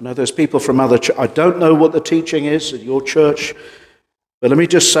 I know there's people from other churches. I don't know what the teaching is at your church. But let me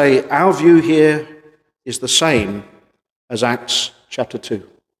just say, our view here is the same as Acts chapter 2.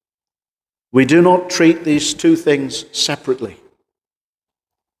 We do not treat these two things separately.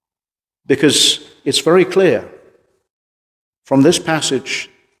 Because it's very clear from this passage,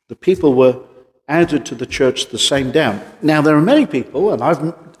 the people were added to the church the same day. Now there are many people, and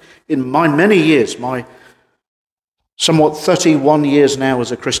I've, in my many years, my somewhat 31 years now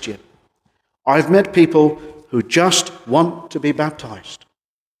as a Christian, I've met people who just want to be baptized.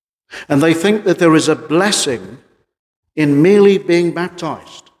 And they think that there is a blessing in merely being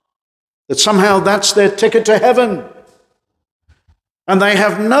baptized. That somehow that's their ticket to heaven. And they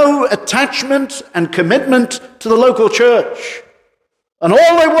have no attachment and commitment to the local church. And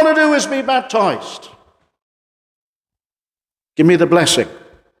all they want to do is be baptized. Give me the blessing.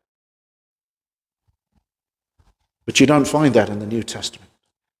 But you don't find that in the New Testament.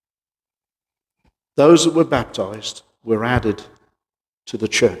 Those that were baptized were added to the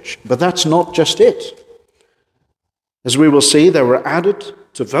church. But that's not just it. As we will see, they were added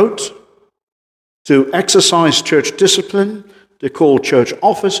to vote, to exercise church discipline, to call church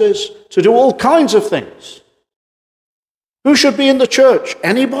offices, to do all kinds of things. Who should be in the church?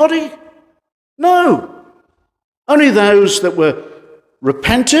 Anybody? No. Only those that were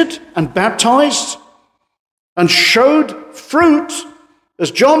repented and baptized and showed fruit,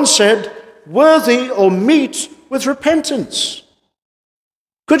 as John said, worthy or meet with repentance.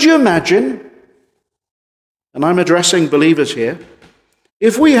 Could you imagine, and I'm addressing believers here,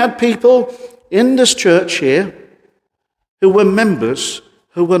 if we had people in this church here who were members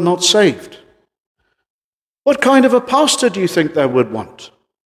who were not saved? What kind of a pastor do you think they would want?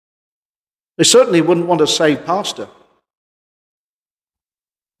 They certainly wouldn't want a saved pastor.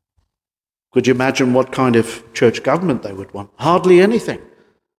 Could you imagine what kind of church government they would want? Hardly anything.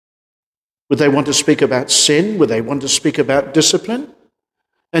 Would they want to speak about sin? Would they want to speak about discipline?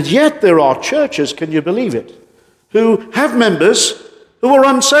 And yet there are churches, can you believe it, who have members who are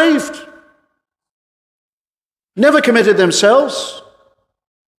unsaved, never committed themselves.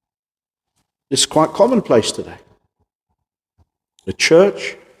 It's quite commonplace today. The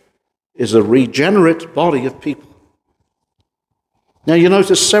church is a regenerate body of people. Now you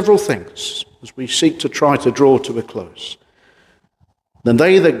notice several things as we seek to try to draw to a close. Then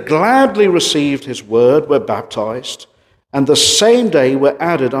they that gladly received his word were baptized, and the same day were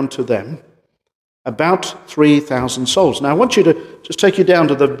added unto them about 3,000 souls. Now I want you to just take you down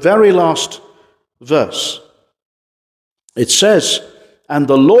to the very last verse. It says, and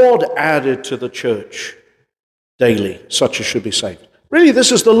the Lord added to the church daily such as should be saved. Really,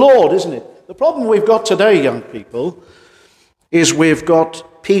 this is the Lord, isn't it? The problem we've got today, young people, is we've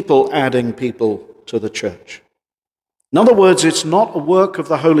got people adding people to the church. In other words, it's not a work of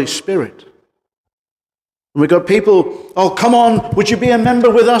the Holy Spirit. And we've got people, oh, come on, would you be a member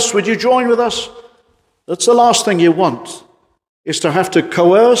with us? Would you join with us? That's the last thing you want, is to have to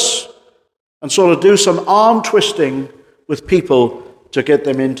coerce and sort of do some arm twisting with people to get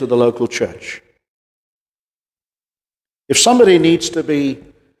them into the local church. If somebody needs to be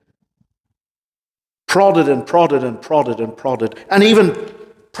prodded and prodded and prodded and prodded, and even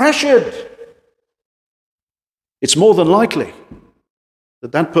pressured, it's more than likely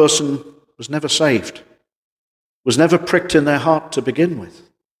that that person was never saved, was never pricked in their heart to begin with.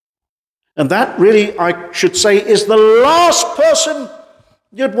 And that really, I should say, is the last person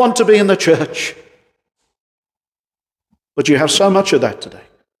you'd want to be in the church. But you have so much of that today.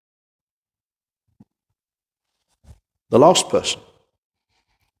 The last person.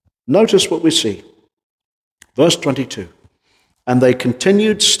 Notice what we see. Verse 22. And they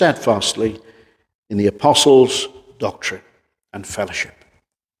continued steadfastly in the apostles' doctrine and fellowship.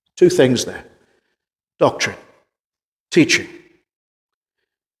 Two things there. Doctrine. Teaching.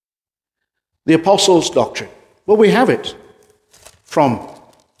 The apostles' doctrine. Well, we have it from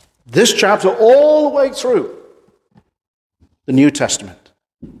this chapter all the way through the New Testament.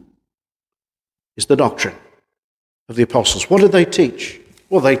 Is the doctrine of the apostles. What did they teach?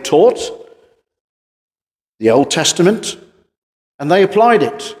 Well, they taught the Old Testament and they applied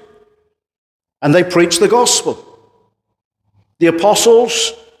it. And they preached the gospel. The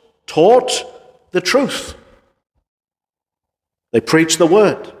apostles taught the truth. They preached the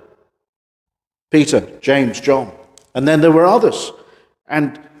word. Peter, James, John. And then there were others.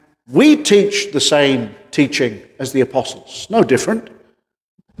 And we teach the same teaching as the apostles. No different.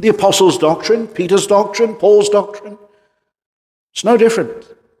 The apostles' doctrine, Peter's doctrine, Paul's doctrine. It's no different.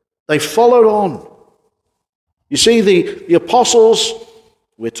 They followed on. You see, the apostles,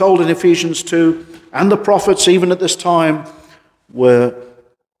 we're told in Ephesians 2, and the prophets even at this time, were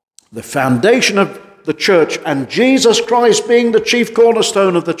the foundation of the church, and Jesus Christ being the chief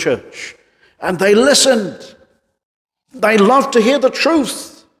cornerstone of the church. And they listened. They loved to hear the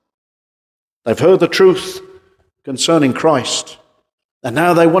truth. They've heard the truth concerning Christ. And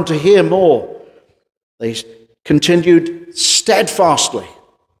now they want to hear more. They continued steadfastly,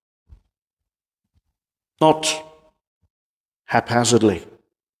 not haphazardly,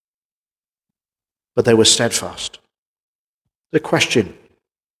 but they were steadfast. The question,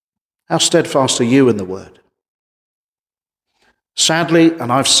 how steadfast are you in the word? Sadly,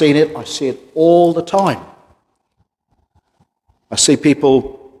 and I've seen it, I see it all the time. I see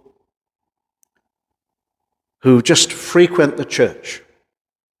people who just frequent the church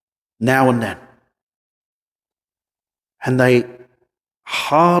now and then, and they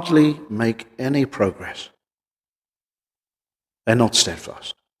hardly make any progress. They're not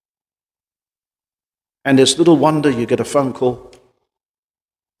steadfast. And it's little wonder you get a phone call.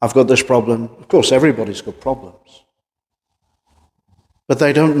 I've got this problem. Of course, everybody's got problems. But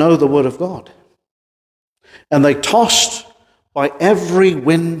they don't know the Word of God. And they're tossed by every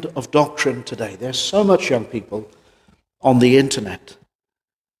wind of doctrine today. There's so much young people on the internet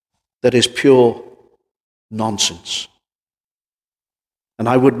that is pure nonsense. And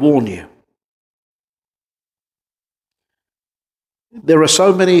I would warn you, there are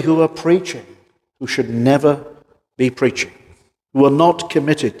so many who are preaching who should never be preaching, who are not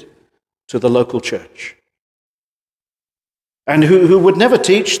committed to the local church, and who would never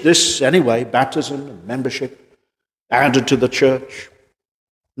teach this anyway, baptism and membership added to the church.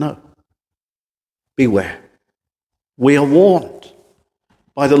 No. Beware. We are warned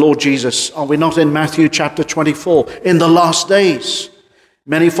by the Lord Jesus. Are we not in Matthew chapter 24? In the last days,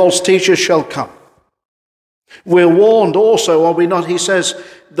 many false teachers shall come. We're warned also, are we not? He says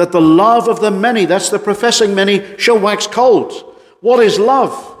that the love of the many, that's the professing many, shall wax cold. What is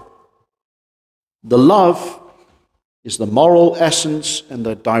love? The love is the moral essence and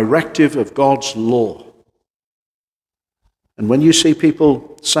the directive of God's law. And when you see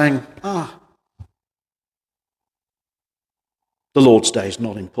people saying, the Lord's Day is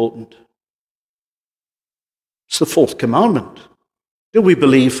not important. It's the fourth commandment. Do we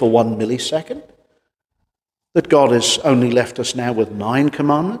believe for 1 millisecond that God has only left us now with 9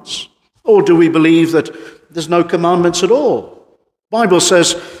 commandments? Or do we believe that there's no commandments at all? The Bible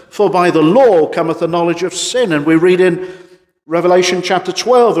says, for by the law cometh the knowledge of sin. And we read in Revelation chapter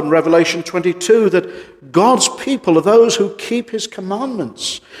 12 and Revelation 22 that God's people are those who keep his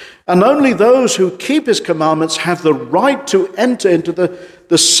commandments. And only those who keep his commandments have the right to enter into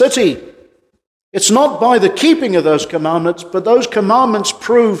the city. It's not by the keeping of those commandments, but those commandments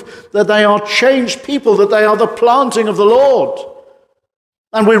prove that they are changed people, that they are the planting of the Lord.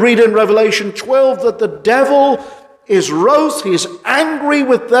 And we read in Revelation 12 that the devil is wroth, he is angry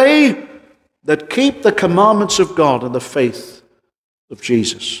with they that keep the commandments of God and the faith of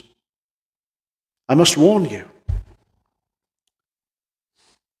Jesus. I must warn you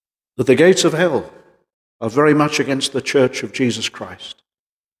that the gates of hell are very much against the church of Jesus Christ.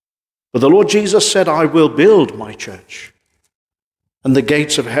 But the Lord Jesus said, I will build my church, and the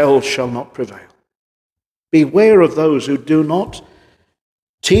gates of hell shall not prevail. Beware of those who do not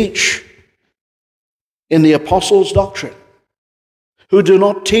teach in the apostles' doctrine, who do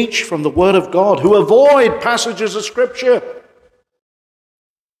not teach from the Word of God, who avoid passages of Scripture.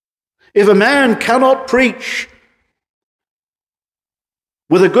 If a man cannot preach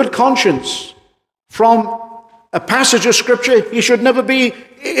with a good conscience from a passage of Scripture, he should never be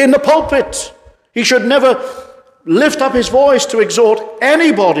in the pulpit. He should never lift up his voice to exhort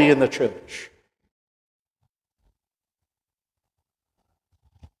anybody in the church.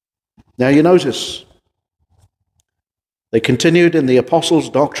 Now you notice, they continued in the apostles'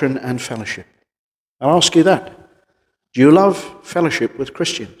 doctrine and fellowship. I'll ask you that. Do you love fellowship with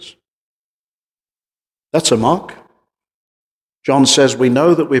Christians? That's a mark. John says we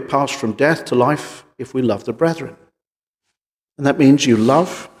know that we pass from death to life if we love the brethren. And that means you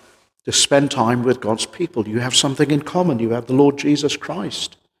love to spend time with God's people. You have something in common. You have the Lord Jesus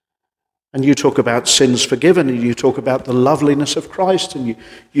Christ. And you talk about sins forgiven, and you talk about the loveliness of Christ, and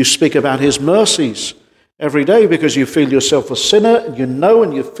you speak about his mercies every day because you feel yourself a sinner, and you know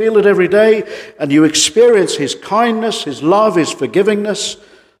and you feel it every day, and you experience his kindness, his love, his forgivingness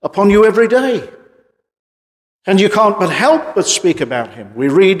upon you every day. And you can't but help but speak about him. We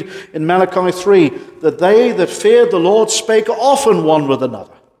read in Malachi 3 that they that feared the Lord spake often one with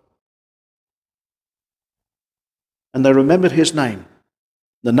another. And they remembered his name.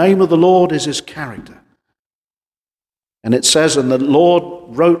 The name of the Lord is his character. And it says, and the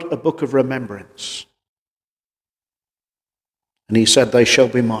Lord wrote a book of remembrance. And he said, they shall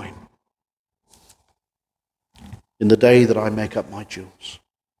be mine in the day that I make up my jewels.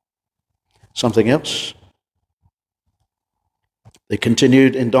 Something else? They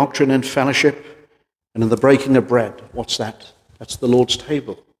continued in doctrine and fellowship and in the breaking of bread. What's that? That's the Lord's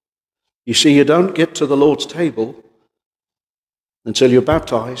table. You see, you don't get to the Lord's table until you're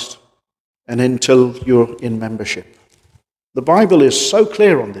baptized and until you're in membership. The Bible is so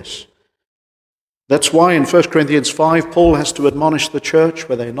clear on this. That's why in 1 Corinthians 5, Paul has to admonish the church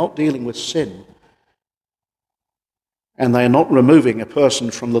where they're not dealing with sin and they're not removing a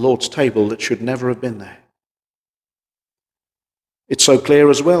person from the Lord's table that should never have been there. It's so clear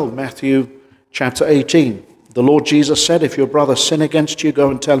as well, Matthew chapter 18. The Lord Jesus said, if your brother sin against you, go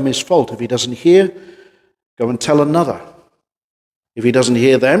and tell him his fault. If he doesn't hear, go and tell another. If he doesn't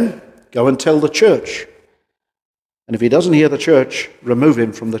hear them, go and tell the church. And if he doesn't hear the church, remove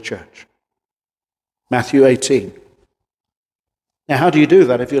him from the church. Matthew 18. Now, how do you do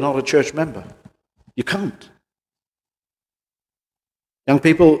that if you're not a church member? You can't. Young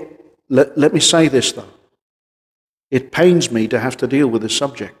people, let me say this though. It pains me to have to deal with this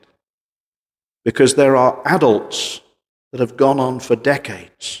subject because there are adults that have gone on for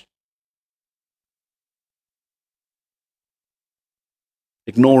decades,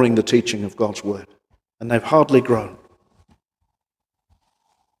 ignoring the teaching of God's word, and they've hardly grown.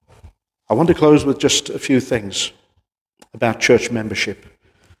 I want to close with just a few things about church membership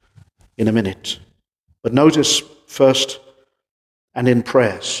in a minute. But notice first, and in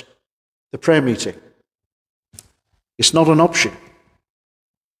prayers, the prayer meeting. It's not an option.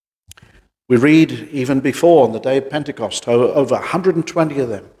 We read even before on the day of Pentecost, over 120 of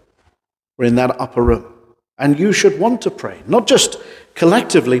them were in that upper room. And you should want to pray, not just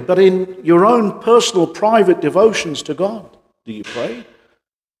collectively, but in your own personal, private devotions to God. Do you pray?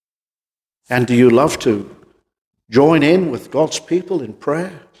 And do you love to join in with God's people in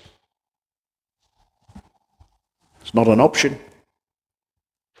prayer? It's not an option.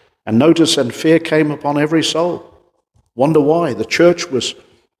 And notice, and fear came upon every soul. Wonder why? The church was,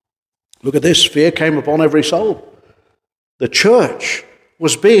 look at this, fear came upon every soul. The church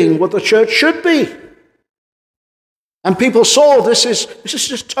was being what the church should be. And people saw this is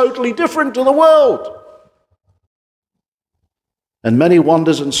just totally different to the world. And many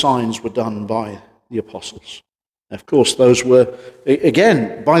wonders and signs were done by the apostles. Of course, those were,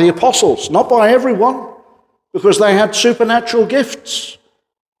 again, by the apostles, not by everyone, because they had supernatural gifts.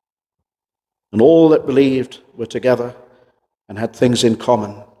 And all that believed were together and had things in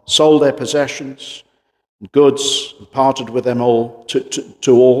common, sold their possessions and goods, and parted with them all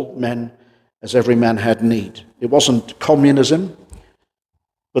to all men as every man had need. It wasn't communism,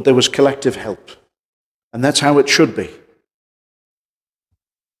 but there was collective help. And that's how it should be.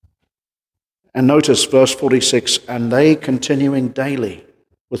 And notice verse 46, and they continuing daily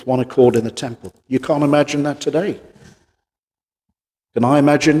with one accord in the temple. You can't imagine that today. Can I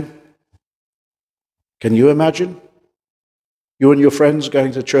imagine? Can you imagine? You and your friends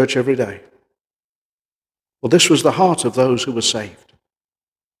going to church every day. Well, this was the heart of those who were saved.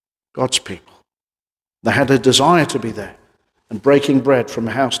 God's people. They had a desire to be there and breaking bread from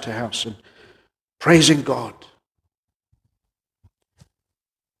house to house and praising God.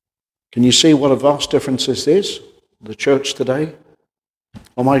 Can you see what a vast difference this is, the church today?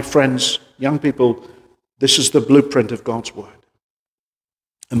 Well, my friends, young people, this is the blueprint of God's word.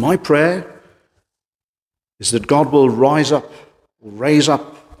 And my prayer is that God will raise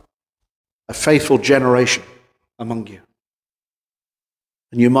up a faithful generation among you.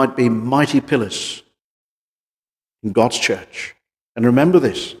 And you might be mighty pillars in God's church. And remember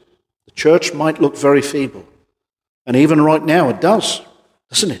this, the church might look very feeble. And even right now it does,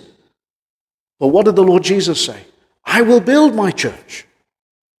 doesn't it? But what did the Lord Jesus say? I will build my church.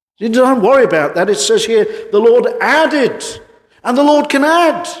 You don't worry about that. It says here, the Lord added, and the Lord can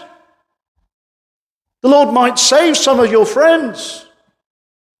add. The Lord might save some of your friends.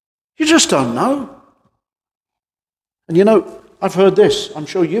 You just don't know. And you know, I've heard this. I'm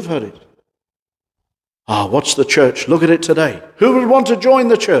sure you've heard it. What's the church? Look at it today. Who would want to join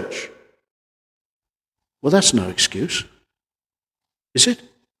the church? Well, that's no excuse. Is it?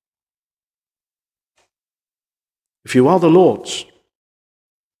 If you are the Lord's,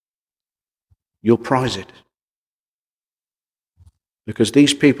 you'll prize it. Because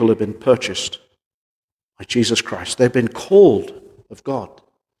these people have been purchased by Jesus Christ. They've been called of God.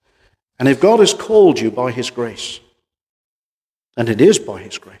 And if God has called you by his grace, and it is by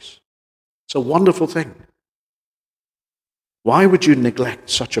his grace, it's a wonderful thing. Why would you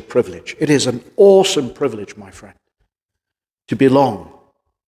neglect such a privilege? It is an awesome privilege, my friend, to belong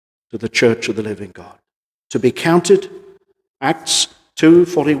to the church of the living God. To be counted, Acts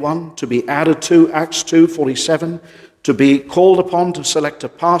 2:41, to be added to, Acts 2:47, to be called upon to select a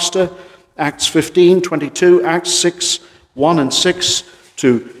pastor, Acts 15:22, Acts 6:1 and 6,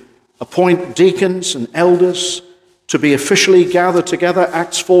 to appoint deacons and elders, to be officially gathered together,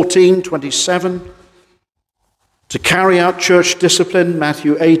 Acts 14:27, to carry out church discipline,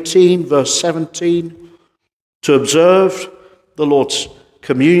 Matthew 18, verse 17, to observe the Lord's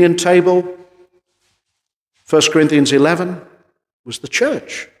communion table, 1 Corinthians 11 was the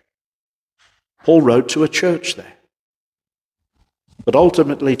church. Paul wrote to a church there. But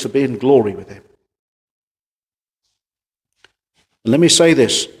ultimately to be in glory with him. And let me say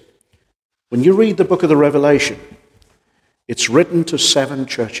this. When you read the book of the Revelation, it's written to 7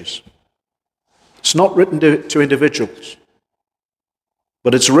 churches. It's not written to individuals.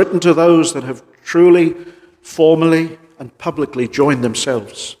 But it's written to those that have truly, formally, and publicly joined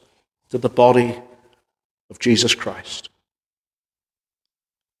themselves to the body of Jesus Christ.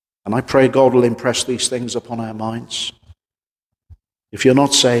 And I pray God will impress these things upon our minds. If you're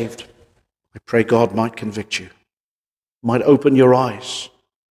not saved, I pray God might convict you, might open your eyes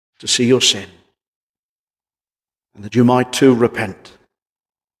to see your sin. and that you might too repent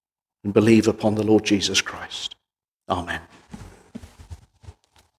and believe upon the Lord Jesus Christ. Amen.